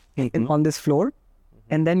kitchen on this floor.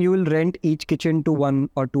 And then you will rent each kitchen to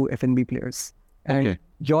 1 or 2 F&B players. And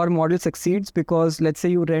your model succeeds because let's say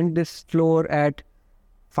you rent this floor at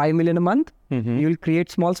 5 million a month. You will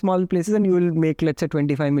create small places and you will make, let's say,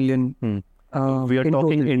 25 million. We are talking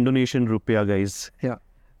total. Indonesian rupiah, guys. Yeah.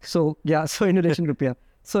 So Indonesian rupiah.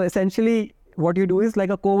 So essentially what you do is like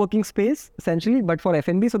a co-working space essentially, but for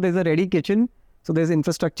F&B. So there's a ready kitchen. So there's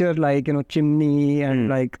infrastructure like, chimney and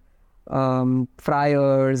like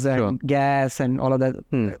fryers and gas and all of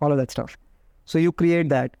that stuff. So you create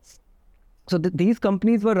that. So these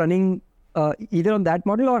companies were running either on that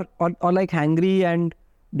model or like Hangry and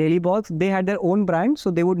Daily Box. They had their own brand, so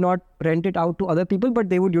they would not rent it out to other people, but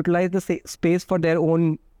they would utilize the space for their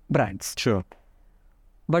own brands. Sure.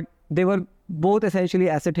 But they were both essentially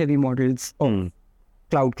asset heavy models of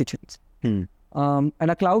cloud kitchens. And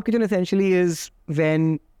a cloud kitchen essentially is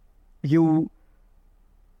when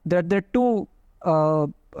there are two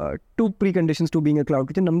preconditions to being a cloud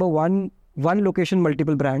kitchen. Number one location,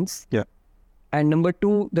 multiple brands. Yeah. And number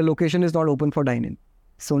 2, the location is not open for dine-in.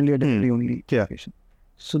 It's only a delivery only location.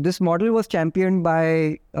 So this model was championed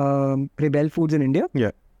by Rebel Foods in India.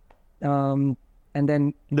 Yeah. And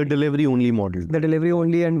then the delivery only model. The delivery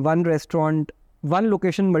only and one restaurant, one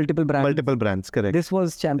location, multiple brands. Multiple brands, correct. This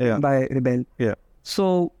was championed by Rebel. Yeah.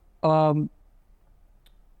 So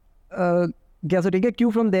so take a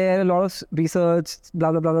cue from there, a lot of research,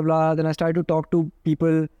 blah, blah, blah, blah, blah. Then I started to talk to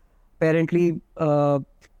people apparently,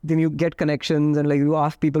 then you get connections and like you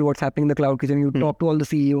ask people what's happening in the cloud kitchen. You talk to all the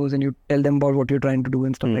CEOs and you tell them about what you're trying to do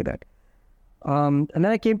and stuff like that. And then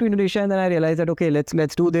I came to Indonesia and then I realized that, okay,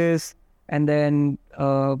 let's do this. And then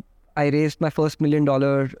I raised my first $1 million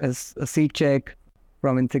as a seed check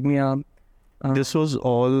from Insignia. This was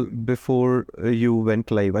all before you went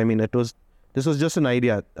live. I mean, this was just an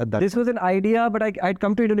idea at that This was an idea, but I'd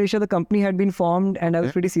come to Indonesia. The company had been formed and I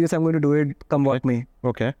was pretty serious. I'm going to do it come what may.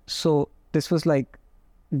 Okay. So this was like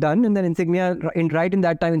done. And then Insignia, right in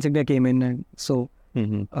that time, Insignia came in. And so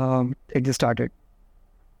it just started.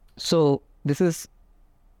 So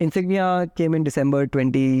Insignia came in December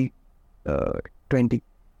 2020.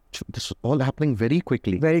 This is all happening very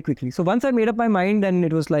quickly. Very quickly. So once I made up my mind, then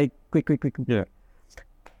it was like quick. Yeah.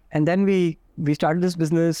 And then we started this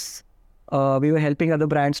business. We were helping other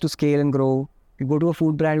brands to scale and grow. You go to a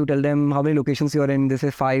food brand, you tell them how many locations you're in. They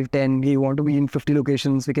say 5, 10. You want to be in 50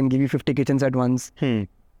 locations. We can give you 50 kitchens at once. We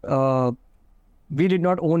did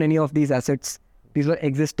not own any of these assets. These were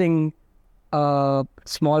existing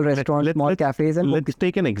small restaurants, small cafes. And let's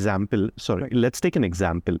take an example. Sorry, let's take an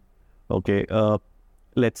example. Okay.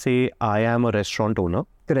 Let's say I am a restaurant owner.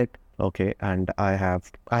 Correct. Okay. And I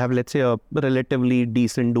have let's say a relatively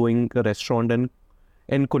decent doing restaurant in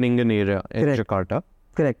Kuningan area in Jakarta.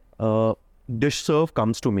 Correct. Dishserve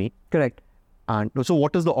comes to me. Correct. And so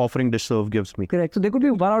what is the offering Dishserve gives me? Correct. So there could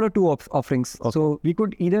be one out of two offerings. Okay. So we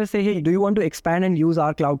could either say, hey, do you want to expand and use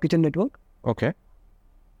our cloud kitchen network? Okay.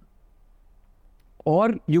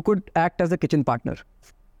 Or you could act as a kitchen partner,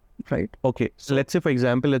 right? Okay. So let's say, for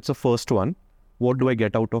example, it's the first one. What do I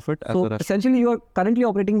get out of it? So essentially, you are currently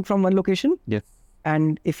operating from one location. Yes.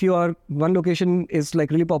 And if your one location is like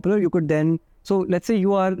really popular, you could then. So let's say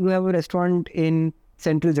you have a restaurant in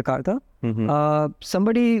central Jakarta.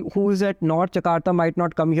 Somebody who is at North Jakarta might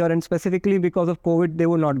not come here, and specifically because of COVID, they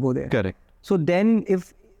will not go there. Correct. So then,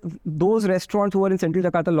 if those restaurants who are in central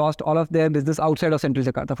Jakarta lost all of their business outside of central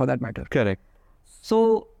Jakarta, for that matter. Correct.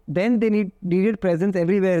 So then they needed presence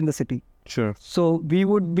everywhere in the city. Sure. So we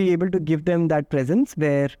would be able to give them that presence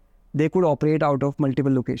where they could operate out of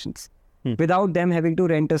multiple locations without them having to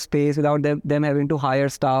rent a space, without them having to hire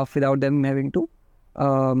staff, without them having to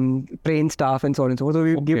train staff and so on and so forth. So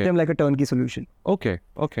we give them like a turnkey solution. Okay.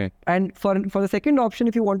 And for the second option,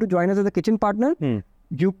 if you want to join us as a kitchen partner,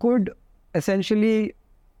 you could essentially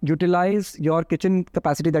utilize your kitchen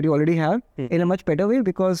capacity that you already have in a much better way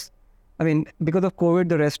because of COVID,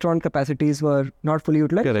 the restaurant capacities were not fully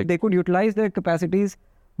utilized. Correct. They could utilize their capacities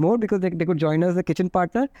more because they could join us as a kitchen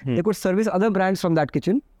partner. They could service other brands from that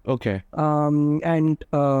kitchen. Okay. And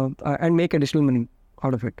make additional money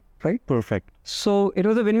out of it, right? Perfect. So it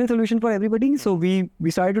was a win-win solution for everybody. So we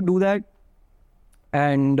started to do that,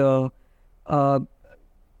 and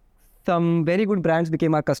some very good brands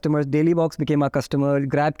became our customers. Daily Box became our customer.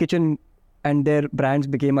 Grab Kitchen and their brands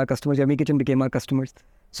became our customers. Yummy Kitchen became our customers.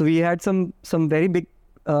 So we had some very big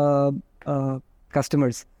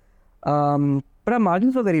customers, but our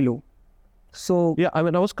margins were very low. So yeah, I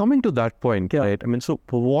mean, I was coming to that point, right? I mean, so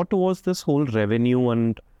what was this whole revenue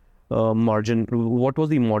and margin? What was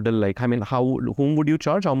the model like? I mean, whom would you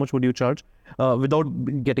charge? How much would you charge?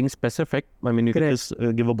 Without getting specific, I mean, you can just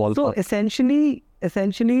give a ballpark. So essentially,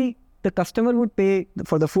 the customer would pay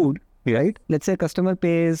for the food, right? Let's say a customer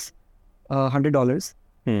pays $100.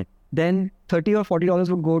 Then $30 or $40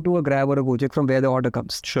 would go to a Grab or a Gojek from where the order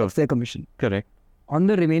comes. Sure. That's their commission. Correct. On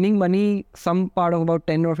the remaining money, some part of about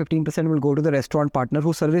 10 or 15% will go to the restaurant partner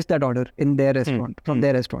who serviced that order in their restaurant, from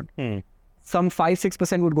their restaurant. Some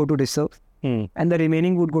 5-6% would go to Dishserve, and the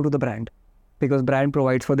remaining would go to the brand because brand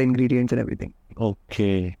provides for the ingredients and everything.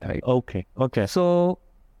 Okay. Right. Okay. So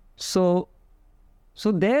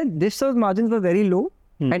their Dishserve margins were very low,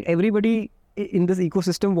 and everybody in this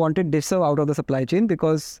ecosystem wanted Dishserve out of the supply chain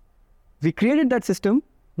because we created that system,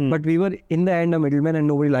 but we were in the end a middleman, and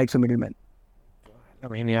nobody likes a middleman. I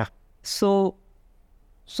mean, yeah. So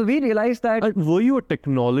we realized that... were you a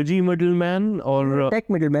technology middleman or... Tech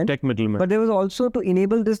middleman. Tech middleman. But there was also, to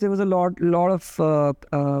enable this, there was a lot of...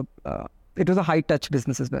 it was a high-touch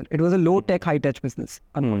business as well. It was a low-tech, high-touch business,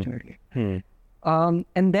 unfortunately. And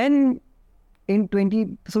then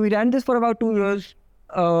so we ran this for about 2 years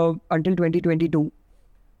until 2022,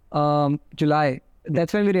 July.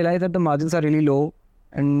 That's when we realized that the margins are really low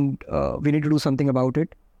and we need to do something about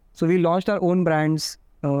it. So we launched our own brands.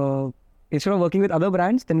 Instead of working with other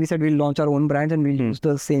brands, then we said we'll launch our own brands and we'll use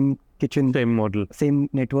the same kitchen. Same model. Same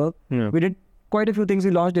network. Yeah. We did quite a few things.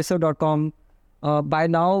 We launched Dishserve.com. By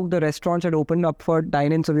now, the restaurants had opened up for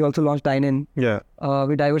dine-in, so we also launched dine-in. Yeah.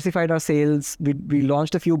 We diversified our sales. We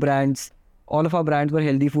launched a few brands. all of our brands were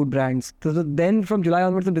healthy food brands. So then from July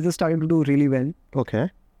onwards, the business started to do really well. Okay.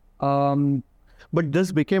 Um, But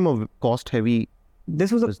this became a cost-heavy.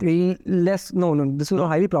 this was a this was a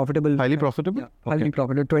highly profitable. Highly profitable? Yeah, highly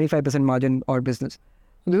profitable, 25% margin or business.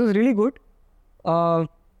 So this was really good.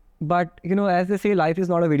 But as they say, life is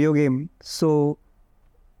not a video game. So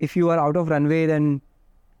if you are out of runway, then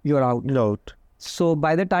you're out. Note. So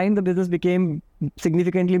by the time the business became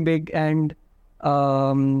significantly big and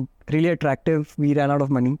really attractive, we ran out of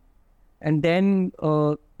money. And then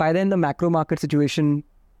by then the macro market situation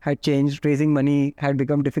had changed. Raising money had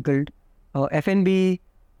become difficult. F&B,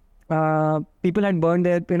 people had burned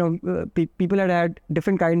their, people had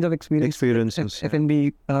different kinds of Experiences.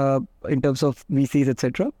 F&B in terms of VCs,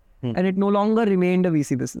 etc. And it no longer remained a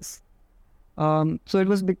VC business. So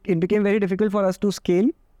it became very difficult for us to scale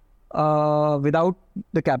without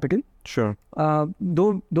the capital. Sure.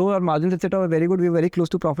 Though our margins, etc., were very good, we were very close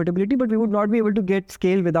to profitability, but we would not be able to get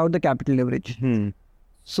scale without the capital leverage.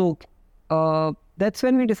 So that's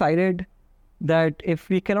when we decided that if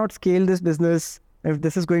we cannot scale this business, if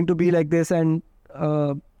this is going to be like this and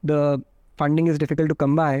the funding is difficult to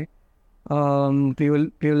come by, we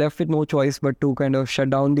were left with no choice but to kind of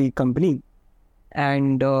shut down the company.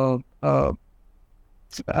 And so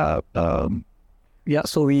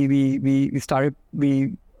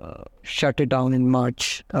we shut it down in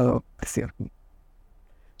March this year.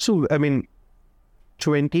 So, I mean,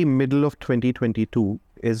 middle of 2022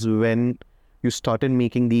 is when you started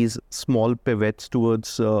making these small pivots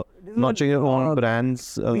towards notching your own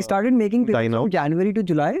brands. We started making pivots from January to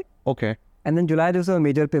July. Okay. And then July, there was a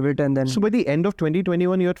major pivot. And then... So by the end of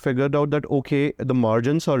 2021, you had figured out that, okay, the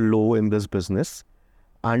margins are low in this business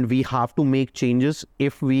and we have to make changes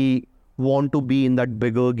if we want to be in that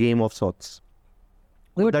bigger game of sorts.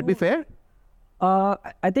 Would that be fair?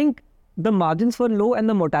 I think the margins were low and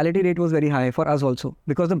the mortality rate was very high for us also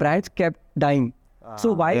because the brands kept dying.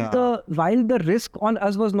 So while the risk on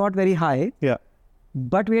us was not very high,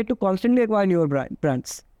 but we had to constantly acquire newer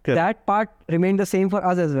brands. Correct. That part remained the same for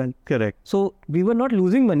us as well. Correct. So we were not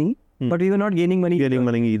losing money, but we were not gaining money.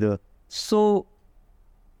 Either. So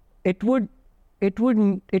it would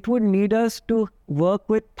need us to work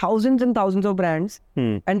with thousands and thousands of brands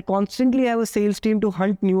and constantly have a sales team to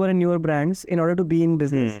hunt newer and newer brands in order to be in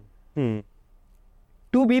business.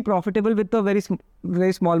 To be profitable with a very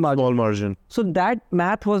small margin. Small margin. So that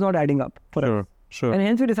math was not adding up for us. Sure. And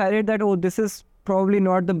hence we decided that, this is probably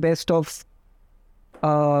not the best of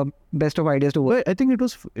ideas to work. But I think it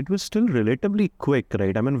was still relatively quick,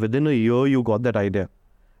 right? I mean, within a year you got that idea.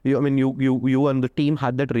 You and the team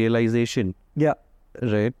had that realization. Yeah.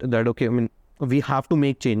 Right. That okay. I mean, we have to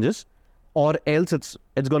make changes, or else it's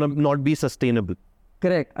gonna not be sustainable.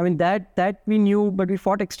 Correct. I mean that we knew, but we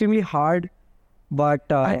fought extremely hard.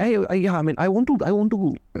 But I want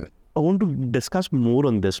to discuss more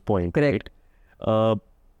on this point. Correct. Right?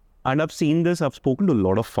 And I've seen this. I've spoken to a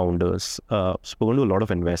lot of founders. Spoken to a lot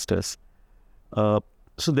of investors. So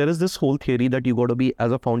there is this whole theory that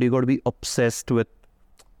as a founder, you got to be obsessed with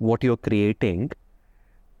what you're creating.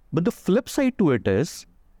 But the flip side to it is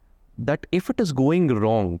that if it is going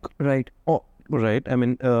wrong, right. I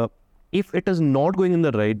mean, if it is not going in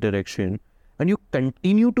the right direction, and you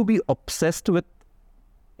continue to be obsessed with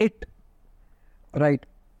it, right,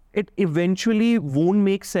 it eventually won't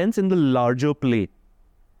make sense in the larger play.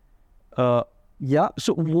 So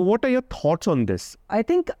what are your thoughts on this? I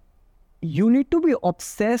think you need to be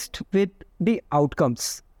obsessed with the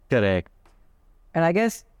outcomes. Correct. And I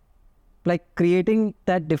guess like creating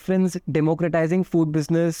that difference, democratizing food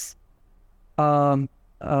business was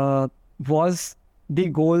the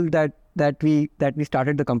goal that we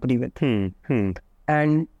started the company with.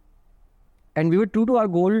 And we were true to our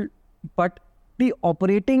goal, but the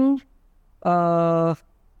operating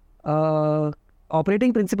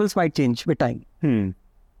principles might change with time.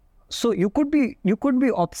 So you could be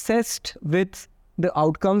obsessed with the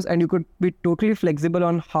outcomes, and you could be totally flexible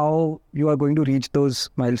on how you are going to reach those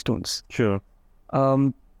milestones. Sure.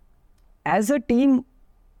 As a team,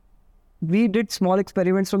 we did small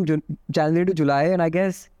experiments from January to July, and I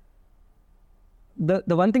guess the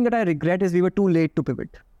one thing that I regret is we were too late to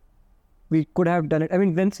pivot. We could have done it. I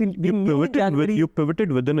mean, once you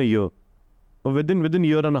pivoted within a year, or within a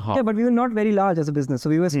year and a half. Yeah, but we were not very large as a business, so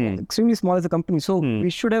we were extremely small as a company. So we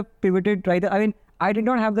should have pivoted right there. I mean, I did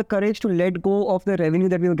not have the courage to let go of the revenue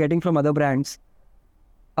that we were getting from other brands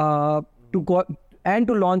to go and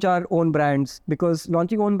to launch our own brands, because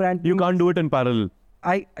launching own brands, you can't do it in parallel.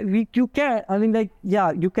 You can. I mean,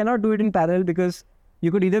 you cannot do it in parallel, because you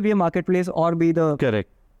could either be a marketplace or be the correct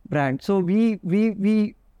brand. So we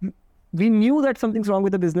knew that something's wrong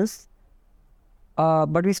with the business,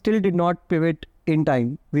 but we still did not pivot in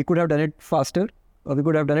time. We could have done it faster, or we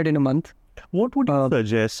could have done it in a month. What would you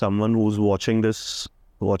suggest someone who's watching this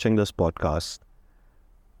podcast,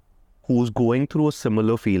 who's going through a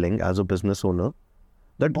similar feeling as a business owner,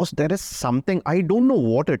 that boss, there is something, I don't know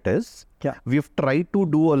what it is. Yeah. We've tried to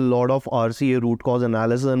do a lot of RCA, root cause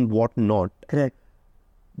analysis and whatnot. Correct.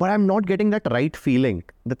 But I'm not getting that right feeling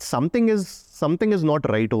that something is not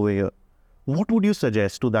right over here. What would you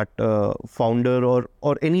suggest to that founder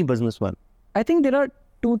or any businessman? I think there are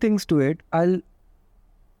two things to it. I'll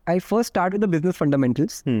first start with the business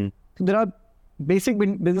fundamentals. So there are basic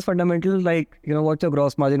business fundamentals like, what's your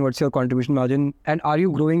gross margin, what's your contribution margin, and are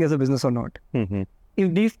you growing as a business or not?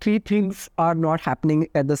 If these three things are not happening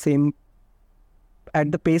at the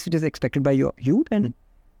pace which is expected by you, then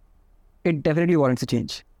it definitely warrants a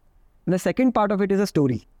change. And the second part of it is a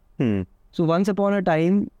story. So once upon a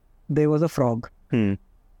time, there was a frog. And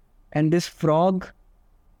this frog,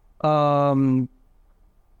 somehow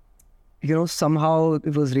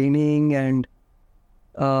it was raining and,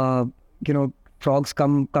 frogs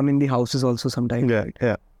come in the houses also sometimes. Yeah, right?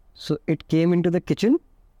 yeah. So it came into the kitchen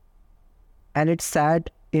and it sat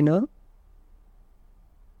in a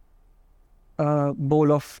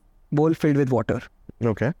bowl filled with water.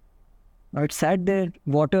 Okay. Now it sat there,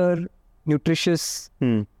 water, nutritious.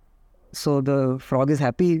 So the frog is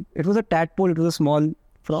happy. It was a tadpole. It was a small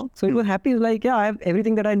frog. So it was happy. It was like, yeah, I have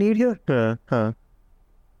everything that I need here.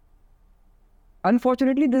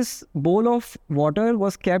 Unfortunately, this bowl of water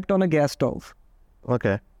was kept on a gas stove.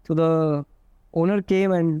 Okay. So the owner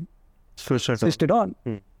came and switched it on.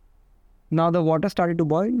 Now the water started to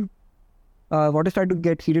boil. Water started to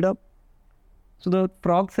get heated up. So the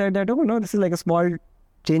frog said that, oh no, this is like a small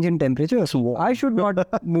change in temperature. So I should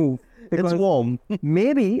not move. It's warm.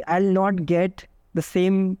 Maybe I'll not get the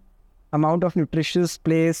same amount of nutritious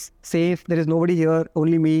place, safe. There is nobody here,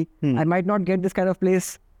 only me. I might not get this kind of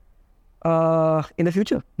place in the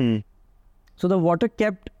future. So the water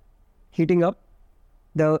kept heating up.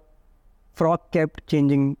 The frog kept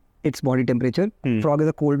changing its body temperature. Frog is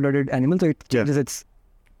a cold-blooded animal, so it changes its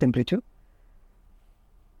temperature.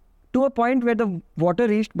 To a point where the water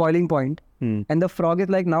reached boiling point, and the frog is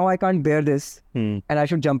like, now I can't bear this, and I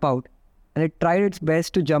should jump out. And it tried its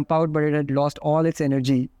best to jump out, but it had lost all its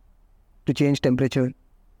energy to change temperature,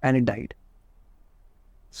 and it died.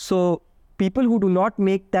 So people who do not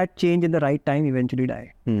make that change in the right time eventually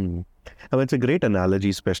die. I mean, it's a great analogy,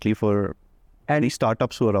 especially for any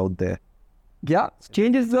startups who are out there. Yeah,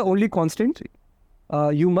 change is the only constant.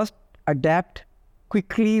 You must adapt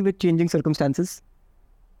quickly with changing circumstances.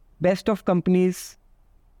 Best of companies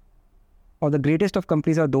or the greatest of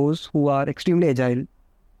companies are those who are extremely agile,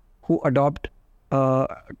 who adopt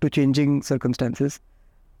to changing circumstances.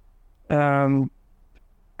 As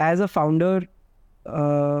a founder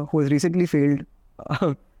who has recently failed,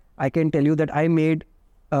 I can tell you that I made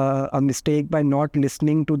a mistake by not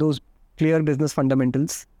listening to those clear business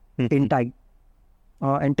fundamentals in time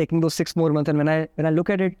and taking those 6 more months. And when I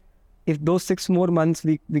look at it, if those 6 more months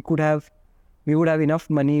we would have enough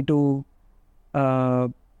money to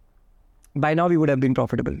by now we would have been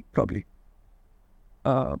profitable probably.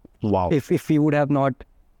 Wow. If we would have not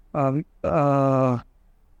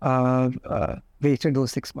wasted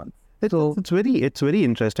those 6 months. It's very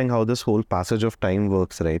interesting how this whole passage of time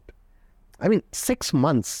works, right? I mean, 6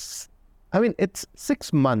 months. I mean, it's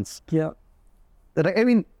 6 months. Yeah. Right? I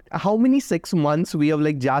mean, how many 6 months we have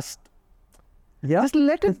just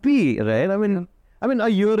let it be, right? I mean, a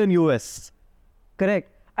year in US. Correct.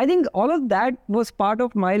 I think all of that was part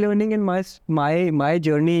of my learning and my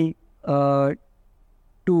journey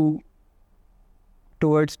towards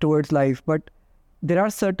life. But there are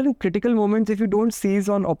certain critical moments. If you don't seize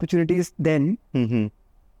on opportunities, then you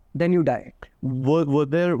die. Were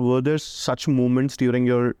there such moments during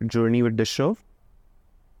your journey with Dishserve?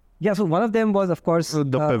 Yeah. So one of them was, of course, the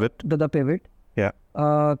pivot. The pivot. Yeah.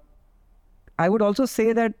 I would also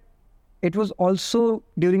say that it was also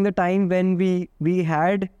during the time when we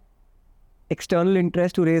had external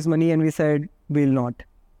interest to raise money, and we said we'll not.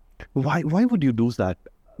 Why would you do that?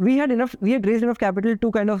 We had raised enough capital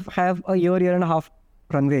to kind of have a year and a half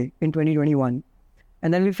runway in 2021.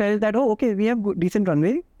 And then we felt that, okay, we have decent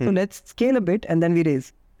runway, so let's scale a bit and then we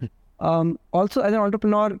raise. Also, as an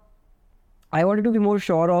entrepreneur, I wanted to be more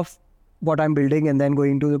sure of what I'm building and then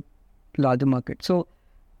going to the larger market. So,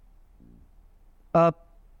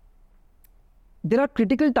 there are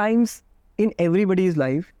critical times in everybody's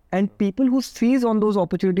life, and people who seize on those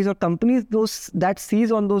opportunities, or companies that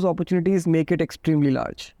seize on those opportunities, make it extremely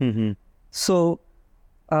large. So,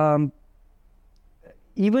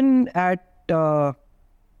 even at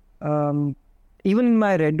even in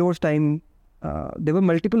my Red Doors time, there were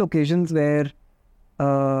multiple occasions where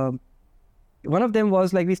one of them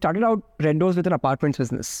was like we started out Red Doors with an apartments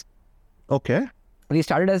business. Okay. We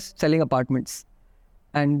started as selling apartments.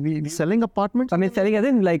 And we Selling apartments? I mean, selling as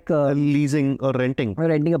in like leasing or renting?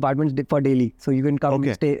 renting apartments for daily. So you can come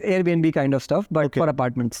Okay. stay, Airbnb kind of stuff, but Okay. for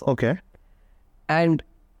apartments. Okay. And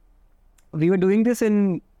we were doing this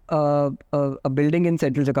in a building in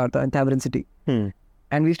central Jakarta, in Tavarin City.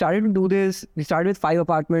 And we started to do this. We started with 5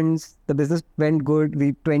 apartments. The business went good.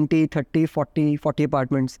 We 20, 30, 40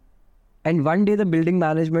 apartments. And one day the building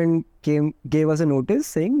management gave us a notice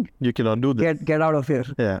saying, You cannot do this. get out of here.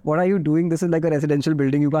 Yeah. What are you doing? This is like a residential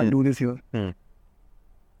building. You can't do this here.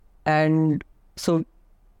 And so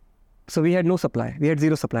we had no supply. We had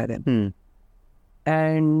zero supply then.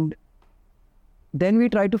 And then we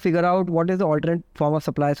tried to figure out what is the alternate form of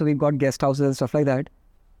supply. So we got guest houses and stuff like that.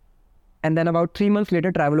 And then about 3 months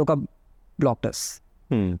later, Traveloka blocked us.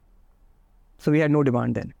 So we had no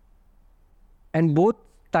demand then. And both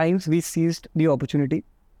times we seized the opportunity.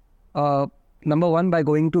 Number one, by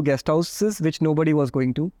going to guest houses, which nobody was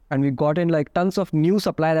going to. And we got in like tons of new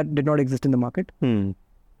supply that did not exist in the market. And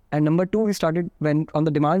number two, we started, when on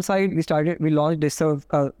the demand side, we launched Dishserve,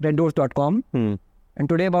 reddoors.com. And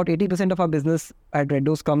today about 80% of our business at Red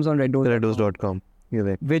Doors comes on reddoors.com. Reddoors.com. You're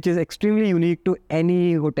right. Which is extremely unique to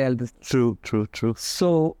any hotel business. True.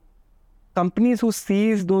 So companies who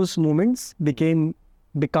seize those moments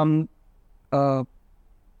become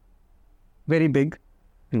very big.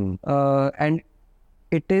 And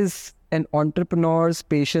it is an entrepreneur's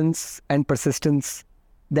patience and persistence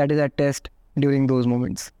that is at test during those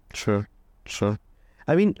moments. Sure.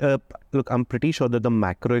 I mean, look, I'm pretty sure that the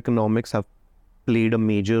macroeconomics have played a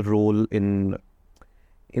major role in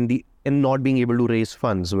not being able to raise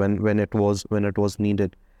funds when it was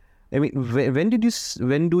needed. I mean,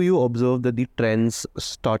 when do you observe that the trends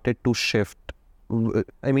started to shift?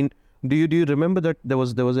 I mean, do you remember that there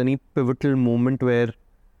was any pivotal moment where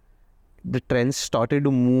the trends started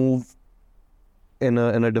to move in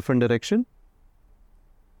a different direction?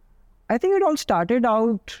 I think it all started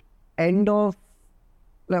out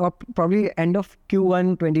probably end of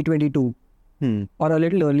Q1 2022 or a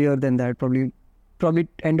little earlier than that, probably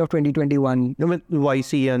end of 2021. With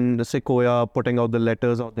YC and Sequoia putting out the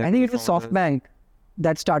letters out there. I think it was SoftBank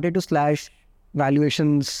that started to slash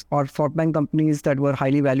valuations, or SoftBank companies that were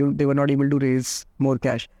highly valued, they were not able to raise more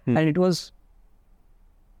cash. And it was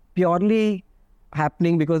purely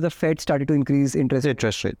happening because the Fed started to increase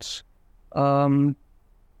interest rates. And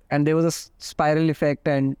there was a spiral effect,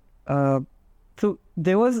 and so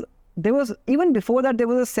there was even before that there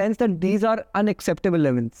was a sense that these are unacceptable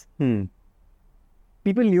levels.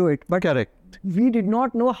 People knew it, but Correct. we did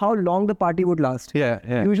not know how long the party would last.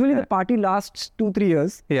 Usually the party lasts 2-3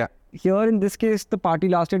 years. Here in this case, the party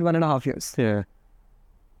lasted 1.5 years.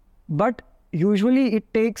 But usually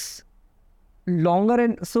it takes longer,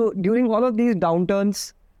 and so during all of these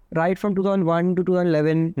downturns, right from 2001 to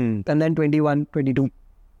 2011 and then 21, 22,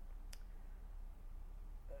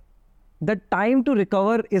 the time to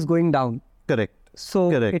recover is going down. Correct. So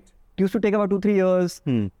it used to take about 2-3 years.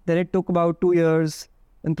 Then it took about 2 years,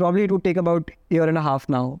 and probably it would take about 1.5 years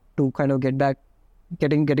now to kind of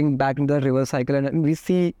getting back into the reverse cycle. And we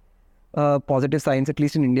see positive signs, at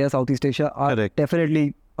least in India, Southeast Asia, are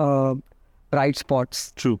definitely bright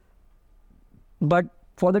spots. True. But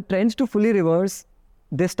for the trends to fully reverse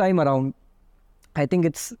this time around, I think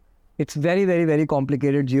it's very, very, very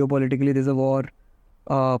complicated geopolitically. There's a war.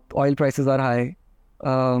 Oil prices are high.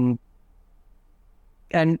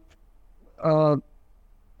 And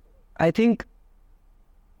I think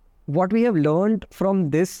what we have learned from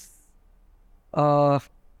this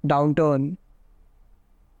downturn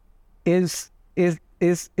is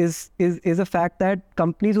a fact that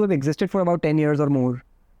companies who have existed for about 10 years or more,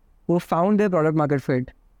 who have found their product market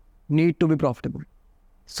fit, need to be profitable.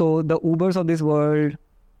 So the Ubers of this world,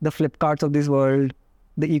 the Flipkarts of this world,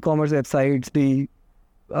 the e-commerce websites, the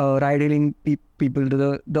ride-hailing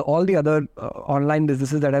people, all the other online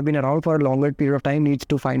businesses that have been around for a longer period of time needs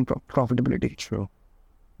to find profitability. True.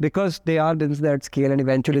 Because they are businesses at scale, and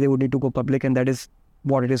eventually they would need to go public, and that is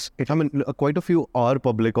what it is. I mean, quite a few are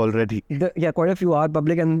public already. Quite a few are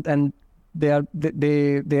public, and they are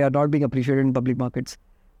not being appreciated in public markets.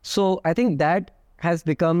 So I think that has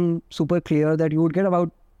become super clear that you would get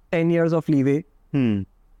about 10 years of leeway.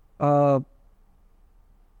 But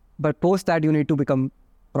post that, you need to become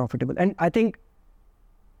profitable. And I think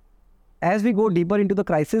as we go deeper into the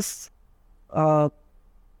crisis, that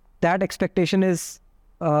expectation is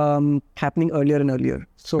happening earlier and earlier.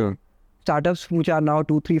 So startups which are now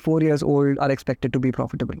 2, 3, 4 years old are expected to be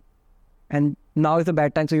profitable. and now is a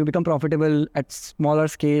bad time. So you become profitable at smaller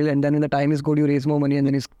scale, and then when the time is good, you raise more money and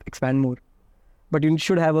then you expand more. But you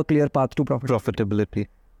should have a clear path to Profitability.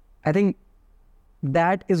 I think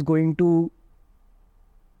that is going to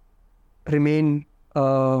remain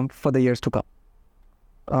for the years to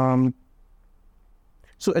come.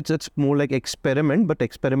 So it's more like experiment, but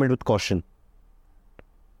experiment with caution.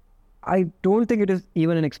 I don't think it is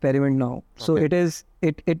even an experiment now. So Okay. it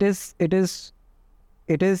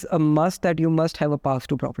is a must that you must have a path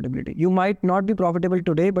to profitability. You might not be profitable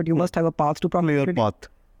today, but you must have a path to Clear profitability. path.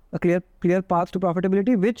 A clear path to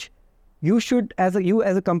profitability, which you should, as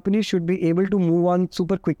a company, should be able to move on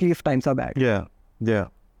super quickly if times are bad. Yeah. Yeah.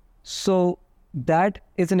 So that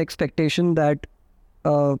is an expectation that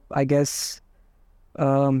I guess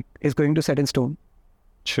is going to set in stone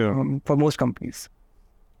Sure. for most companies.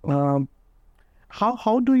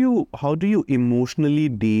 How do you emotionally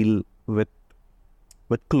deal with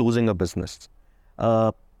closing a business?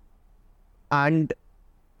 And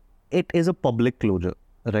it is a public closure,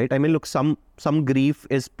 right? I mean, look, some grief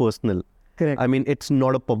is personal. Correct. I mean, it's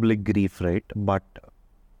not a public grief, right? But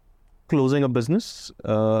closing a business,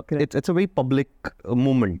 it's a very public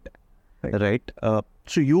moment, right?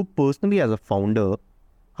 So you personally, as a founder,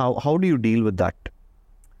 how do you deal with that?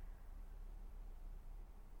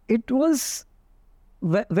 It was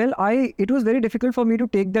it was very difficult for me to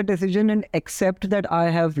take that decision and accept that I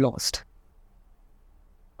have lost.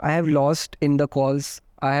 I have lost in the calls.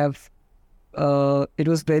 It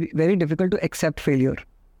was very, very difficult to accept failure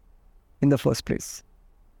in the first place.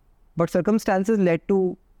 But circumstances led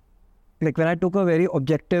to, like, when I took a very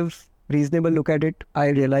objective, reasonable look at it, I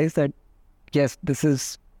realized that, yes, this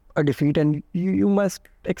is a defeat and you must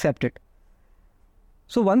accept it.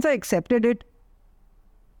 So once I accepted it,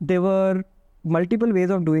 there were multiple ways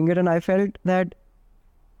of doing it, and I felt that,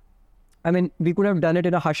 I mean, we could have done it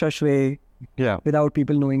in a hush-hush way, Yeah. without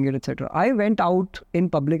people knowing it, etc. I went out in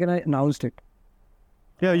public and I announced it.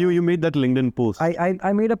 Yeah, you made that LinkedIn post.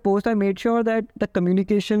 I made a post. I made sure that the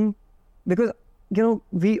communication, because,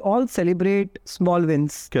 we all celebrate small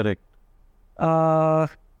wins. Correct.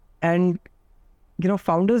 And,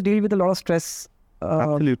 founders deal with a lot of stress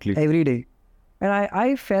Absolutely. every day. And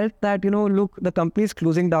I felt that, look, the company is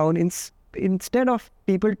closing down. Instead of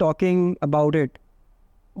people talking about it,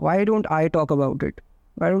 why don't I talk about it?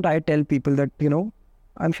 Why don't I tell people that,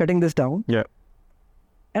 I'm shutting this down? Yeah.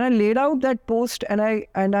 And I laid out that post, and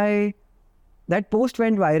that post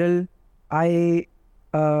went viral. I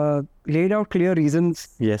laid out clear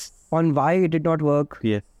reasons Yes. on why it did not work.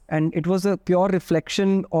 Yes. And it was a pure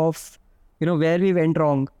reflection of, where we went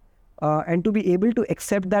wrong. And to be able to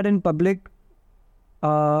accept that in public,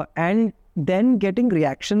 and then getting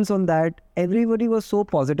reactions on that, everybody was so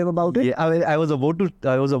positive about it. Yeah, I was about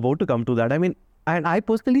to come to that. I mean, and I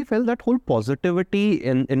personally felt that whole positivity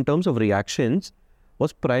in terms of reactions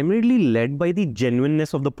was primarily led by the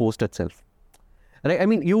genuineness of the post itself. Right? I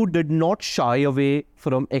mean, you did not shy away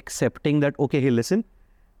from accepting that, okay, hey, listen,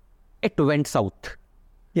 it went south.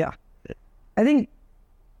 Yeah. I think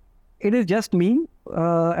it is just me,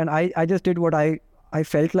 and I just did what I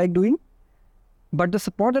felt like doing. But the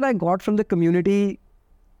support that I got from the community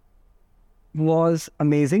was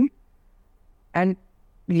amazing. And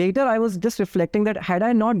later I was just reflecting that had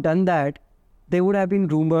I not done that, there would have been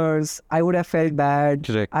rumors, I would have felt bad,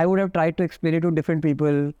 Correct. I would have tried to explain it to different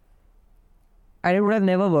people, and it would have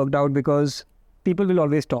never worked out because people will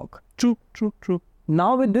always talk. True.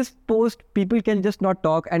 Now with this post, people can just not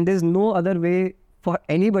talk, and there's no other way for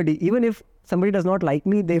anybody. Even if somebody does not like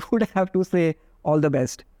me, they would have to say all the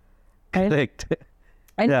best. And, Correct.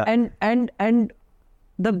 and, Yeah. and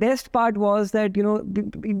the best part was that,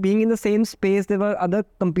 being in the same space, there were other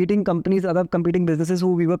competing companies, other competing businesses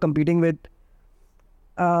who we were competing with.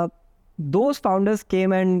 Those founders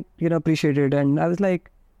came and, appreciated. And I was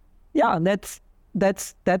like, yeah, that's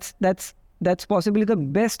possibly the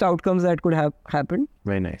best outcomes that could have happened.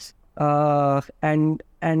 Very nice. And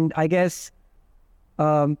I guess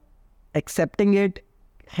accepting it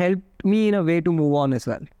helped me in a way to move on as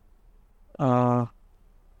well.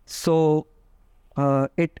 So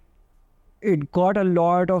it got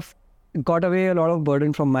away a lot of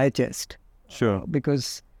burden from my chest. Sure.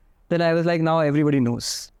 Because then I was like, now everybody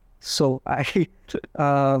knows. So I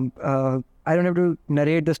don't have to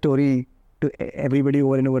narrate the story to everybody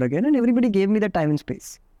over and over again. And everybody gave me the time and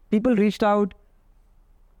space. People reached out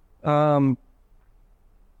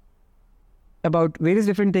about various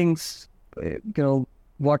different things,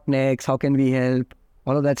 what next, how can we help,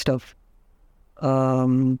 all of that stuff.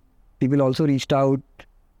 People also reached out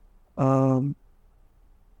to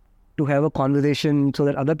have a conversation so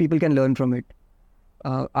that other people can learn from it.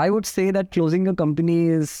 I would say that closing a company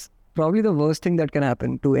is probably the worst thing that can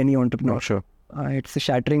happen to any entrepreneur. Sure. It's the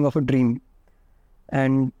shattering of a dream,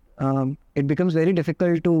 and it becomes very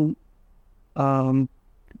difficult to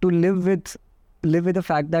live with the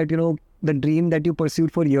fact that the dream that you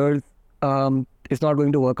pursued for years is not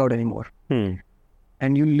going to work out anymore,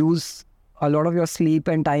 and you lose a lot of your sleep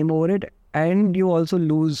and time over it, and you also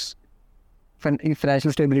lose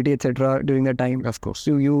financial stability, etc. during that time. Of course.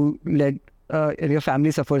 So you let your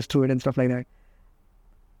family suffers through it and stuff like that.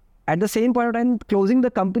 At the same point of time, closing the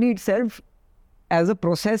company itself as a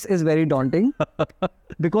process is very daunting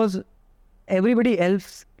because everybody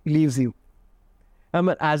else leaves you.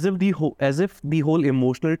 As if the whole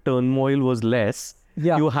emotional turmoil was less.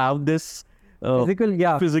 Yeah. You have this Physical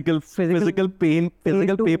pain,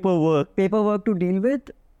 physical paperwork to deal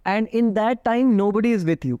with, and in that time nobody is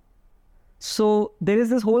with you. So there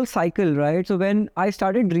is this whole cycle, right? So when I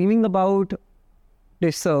started dreaming about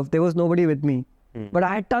Dishserve, there was nobody with me. But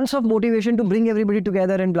I had tons of motivation to bring everybody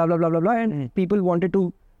together and blah, blah, blah, blah, blah. And people wanted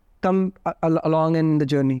to come along in the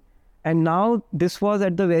journey. And now this was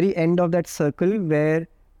at the very end of that circle where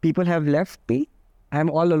people have left me. I'm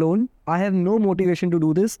all alone. I have no motivation to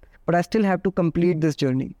do this, but I still have to complete this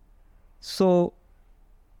journey. So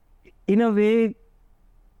in a way,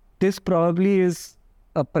 this probably is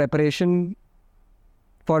a preparation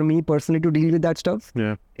for me personally to deal with that stuff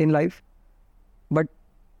in life. But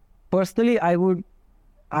personally, I would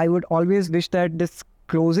always wish that this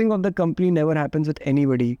closing of the company never happens with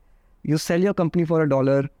anybody. You sell your company for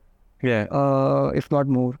 $1, if not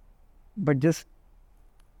more, but just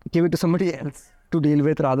give it to somebody else to deal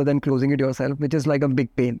with rather than closing it yourself, which is like a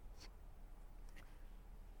big pain.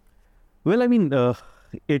 Well, I mean,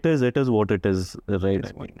 it is what it is, right?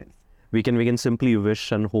 We can simply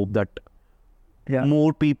wish and hope that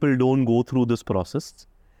more people don't go through this process.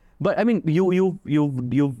 But I mean,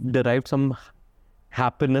 you've derived some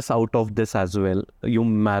happiness out of this as well. You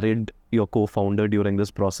married your co-founder during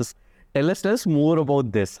this process. Tell us more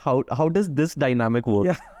about this. How does this dynamic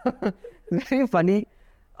work? Yeah, very funny.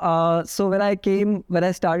 So when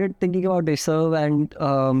I started thinking about Dishserve,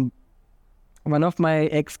 and one of my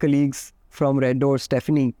ex-colleagues from Red Doors,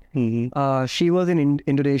 Stephanie, she was in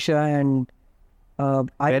Indonesia, and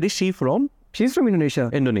where is she from? She's from Indonesia.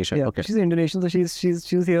 Yeah, okay. She's Indonesian, so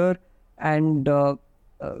she's here, and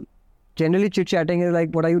generally chit-chatting is like,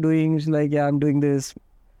 what are you doing? She's like, yeah, I'm doing this.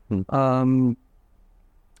 And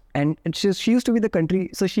she used to be the country,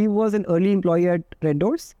 so she was an early employee at Red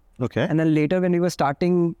Doors. Okay. And then later when we were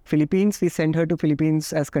starting Philippines, we sent her to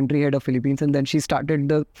Philippines as country head of Philippines, and then she started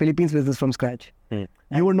the Philippines business from scratch. You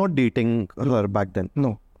were not dating her back then?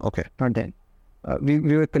 No. Okay. Not then. We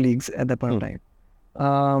were colleagues at that point of time.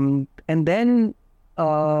 And then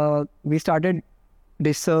we started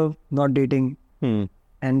Dishserve, not dating. And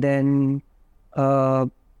then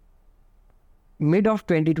mid of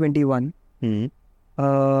 2021,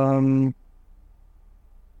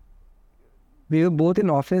 we were both in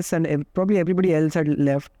office, and probably everybody else had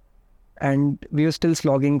left, and we were still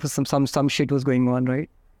slogging for some shit was going on, right?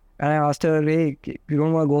 And I asked her, hey, you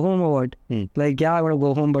don't want to go home or what? Like, yeah, I want to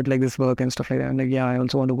go home, but like this work and stuff like that. I'm like, yeah, I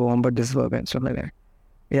also want to go home, but this work and stuff like that.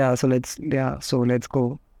 Yeah, so let's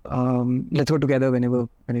go. Let's go together whenever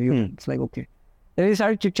you. It's like, okay. Then we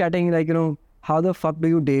started chit-chatting, like, how the fuck do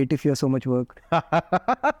you date if you have so much work?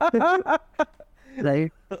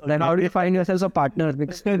 Right? Then how do you find yourself a partner?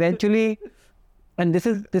 Because eventually, and this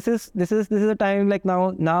is a time like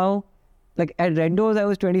now, like at Red Doors, I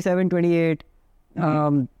was 27, 28.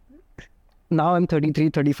 Now I'm 33,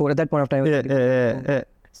 34 at that point of time. Yeah.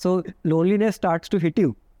 So loneliness starts to hit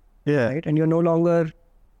you. Yeah. Right? And you're no longer,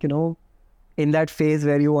 in that phase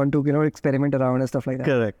where you want to, experiment around and stuff like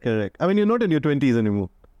that. Correct. I mean, you're not in your 20s anymore.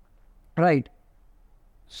 Right.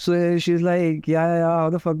 So she's like, yeah, how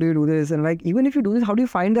the fuck do you do this? And like, even if you do this, how do you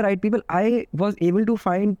find the right people? I was able to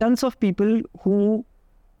find tons of people who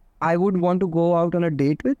I would want to go out on a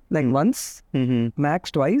date with, like once,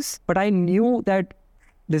 max twice. But I knew that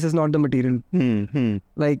this is not the material.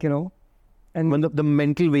 Like, and when the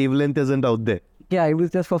mental wavelength isn't out there. Yeah, it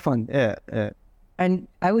was just for fun. Yeah. And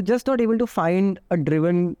I was just not able to find a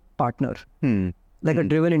driven partner, like a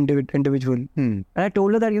driven individual. And I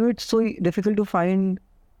told her that, it's so difficult to find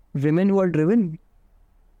women who are driven,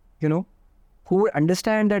 who would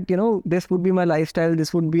understand that, this would be my lifestyle,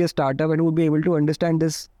 this would be a startup, and who would be able to understand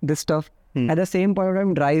this stuff. At the same point of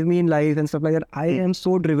time, drive me in life and stuff like that. I am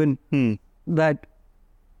so driven that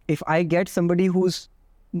if I get somebody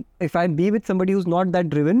if I be with somebody who's not that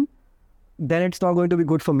driven, then it's not going to be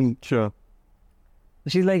good for me. Sure.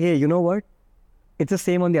 She's like, hey, you know what? It's the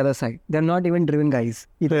same on the other side. They're not even driven guys.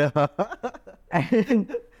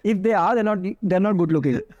 And if they are, they're not good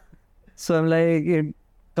looking. So I'm like,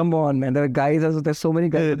 come on, man. There are guys, there's so many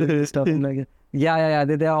guys doing this stuff. I'm like, yeah.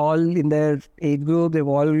 They're all in their age group. They've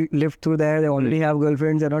all lived through there. They already have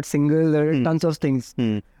girlfriends. They're not single. There are tons of things.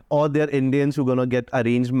 Or they're Indians who are gonna get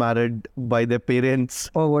arranged married by their parents.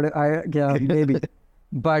 Or what? Maybe.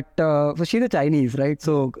 But so she's a Chinese, right?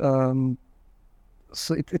 So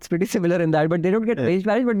so it's pretty similar in that. But they don't get arranged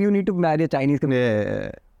marriage. But you need to marry a Chinese community.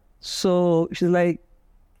 Yeah. So she's like,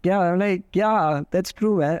 yeah. I'm like, yeah, that's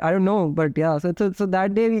true, man. I don't know, but yeah. So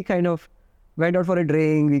that day we kind of went out for a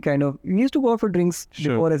drink. We used to go out for drinks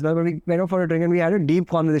before as well, but we went out for a drink and we had a deep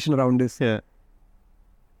conversation around this. Yeah.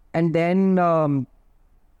 And then,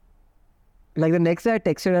 like the next day I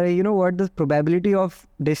texted her, you know what? The probability of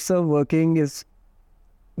Dishserve working is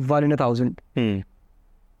 1 in 1,000.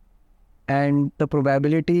 And the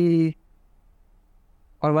probability,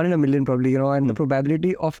 or 1 in 1,000,000 probably, and the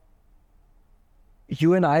probability of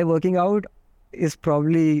you and I working out is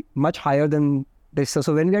probably much higher than Dishserve.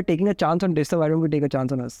 So when we are taking a chance on Dishserve, why don't we take a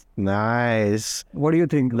chance on us? Nice. What do you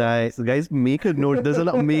think? Nice. Guys, make a note. There's an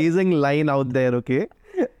amazing line out there, okay?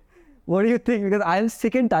 What do you think? Because I'm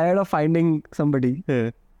sick and tired of finding somebody.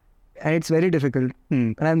 Yeah. And it's very difficult.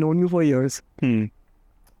 And I've known you for years. And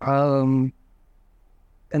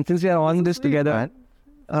since we are on this together,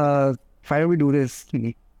 why don't we do this?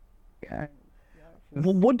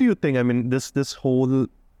 What do you think? I mean, this whole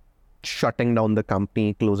shutting down the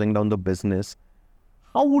company, closing down the business,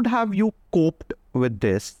 how would have you coped with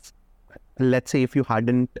this? Let's say if you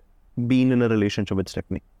hadn't been in a relationship with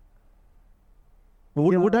Stephanie,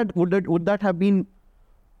 would that have been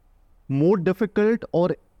more difficult,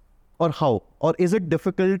 or how? Or is it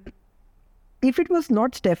difficult? If it was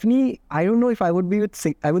not Stephanie, I don't know if I would be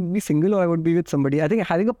single or I would be with somebody. I think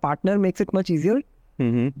having a partner makes it much easier.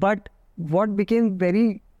 But what became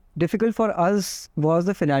very difficult for us was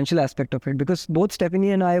the financial aspect of it, because both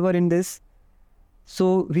Stephanie and I were in this.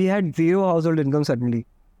 So we had zero household income suddenly.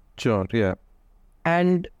 Sure, yeah.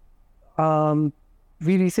 And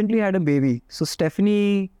we recently had a baby. So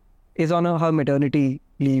Stephanie is on her maternity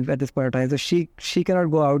leave at this point of time. So she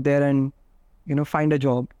cannot go out there and, find a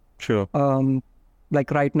job. Sure.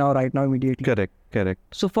 Like right now, immediately. Correct.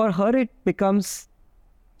 So for her, it becomes...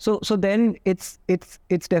 So then it's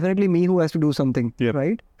definitely me who has to do something,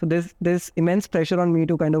 right? So there's immense pressure on me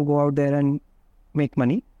to kind of go out there and make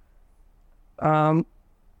money.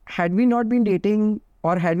 Had we not been dating,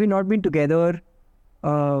 or had we not been together,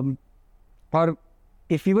 or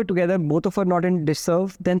if we were together, both of us not in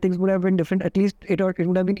Dishserve, then things would have been different. At least it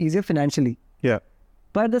would have been easier financially. Yeah.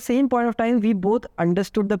 But at the same point of time, we both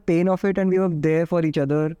understood the pain of it and we were there for each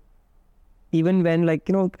other. Even when,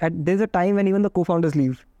 there's a time when even the co-founders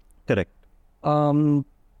leave. Correct.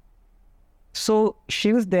 So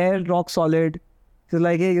she was there, rock solid. She was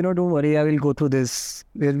like, hey, don't worry, I will go through this.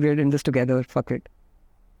 We're in this together, fuck it.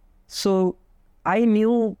 So I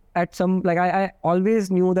knew I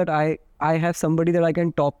always knew that I have somebody that I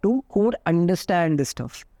can talk to who would understand this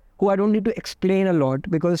stuff, who I don't need to explain a lot,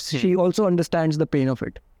 because she also understands the pain of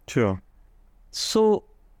it. Sure. So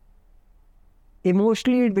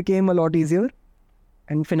emotionally it became a lot easier,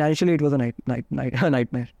 and financially it was a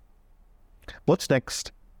nightmare. What's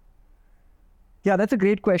next? Yeah, that's a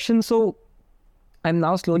great question. So I'm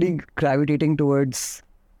now slowly gravitating towards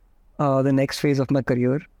the next phase of my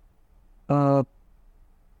career. The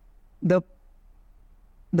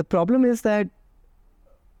problem is that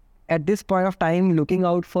at this point of time, looking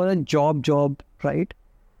out for a job, right,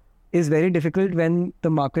 is very difficult when the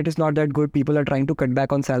market is not that good. People are trying to cut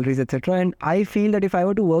back on salaries, etc. And I feel that if I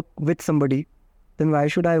were to work with somebody, then why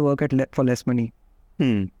should I work for less money?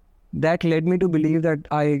 That led me to believe that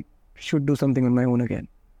I should do something on my own again.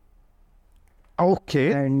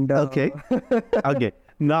 Okay. And okay.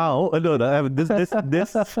 Now, this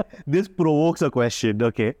provokes a question.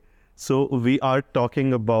 Okay. So we are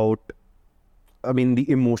talking about, the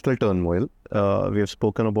emotional turmoil. We have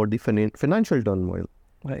spoken about the financial turmoil.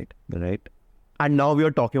 Right. And now we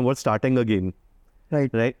are talking about starting again.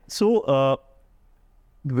 Right. So,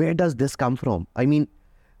 where does this come from?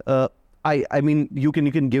 You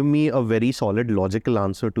can give me a very solid logical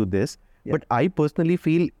answer to this, but I personally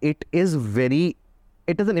feel it is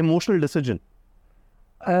an emotional decision.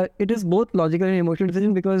 It is both logical and emotional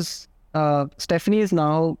decision, because Stephanie is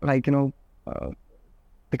now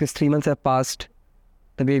because 3 months have passed,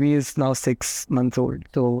 the baby is now 6 months old.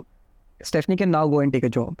 So Stephanie can now go and take a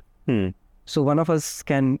job. So one of us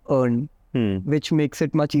can earn, which makes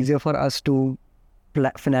it much easier for us to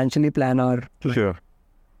financially plan our life. Sure.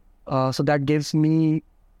 So that gives me,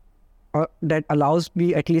 that allows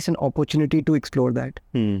me at least an opportunity to explore that.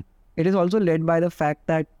 it is also led by the fact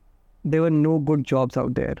that there were no good jobs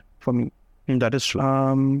out there for me. That is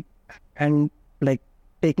true. And like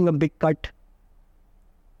taking a big cut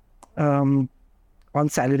on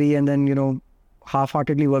salary and then,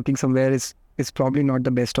 half-heartedly working somewhere is probably not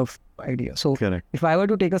the best of idea. So Correct. if I were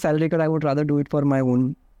to take a salary cut, I would rather do it for my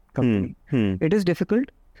own company. It is difficult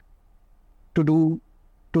to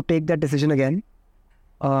take that decision again.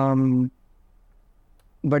 But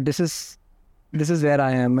this is where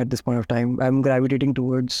I am at this point of time. I'm gravitating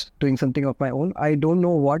towards doing something of my own. I don't know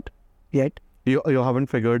what yet. You haven't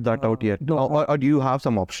figured that out yet? No. Or do you have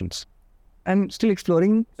some options? I'm still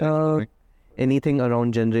exploring. Anything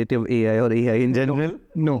around generative AI or AI in general?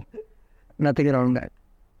 No, nothing around that.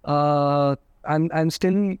 I'm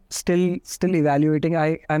still evaluating.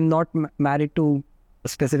 I'm not married to a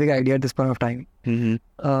specific idea at this point of time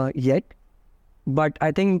yet, but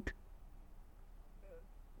I think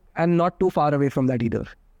I'm not too far away from that either.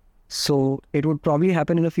 So it would probably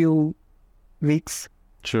happen in a few weeks.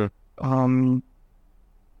 Sure.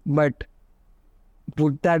 But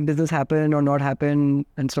would that business happen or not happen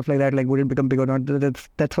and stuff like that? Like, would it become big or not?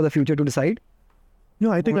 That's for the future to decide.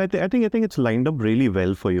 No, I think it's lined up really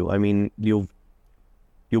well for you. I mean, you've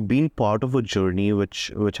been part of a journey which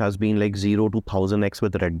has been like 0 to 1000x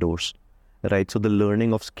with Red Doors, right? So the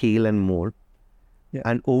learning of scale and more. Yeah.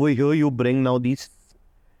 And over here you bring now the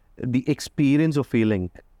experience of failing.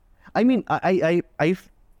 I mean, I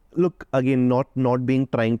look again, not being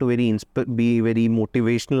trying to be very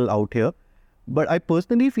motivational out here, but I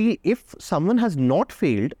personally feel if someone has not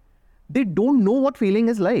failed, they don't know what failing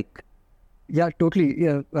is like. Yeah, totally.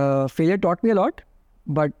 Yeah, failure taught me a lot,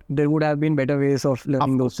 but there would have been better ways of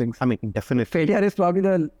learning those things. I mean, definitely. Failure is probably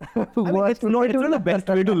the worst. It's not the best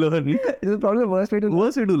way to learn. It's probably the worst way to learn.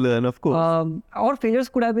 Worst way to learn, of course. Or failures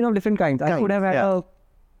could have been of different kinds. I could have had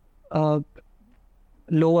a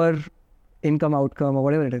lower income outcome or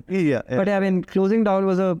whatever it is. Yeah. But I mean, closing down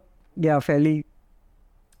was a fairly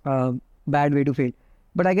bad way to fail.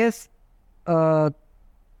 But I guess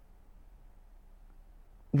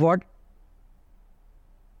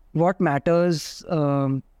what matters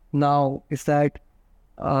now is that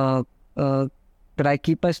I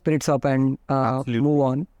keep my spirits up and move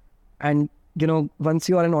on. And once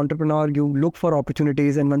you are an entrepreneur, you look for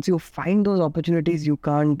opportunities, and once you find those opportunities, you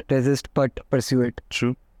can't resist but pursue it.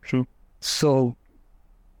 True. So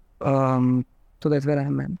that's where I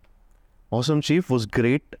am, man. Awesome, Chief. Was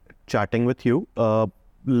great chatting with you.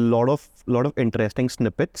 Lot of interesting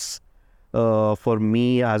snippets for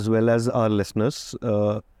me as well as our listeners.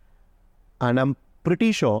 And I'm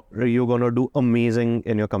pretty sure you're going to do amazing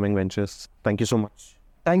in your coming ventures. Thank you so much.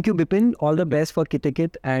 Thank you, Bipin. All the best for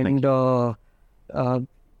Kitikit. And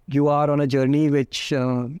you are on a journey which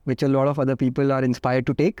a lot of other people are inspired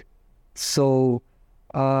to take. So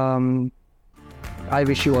I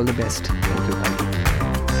wish you all the best. Thank you.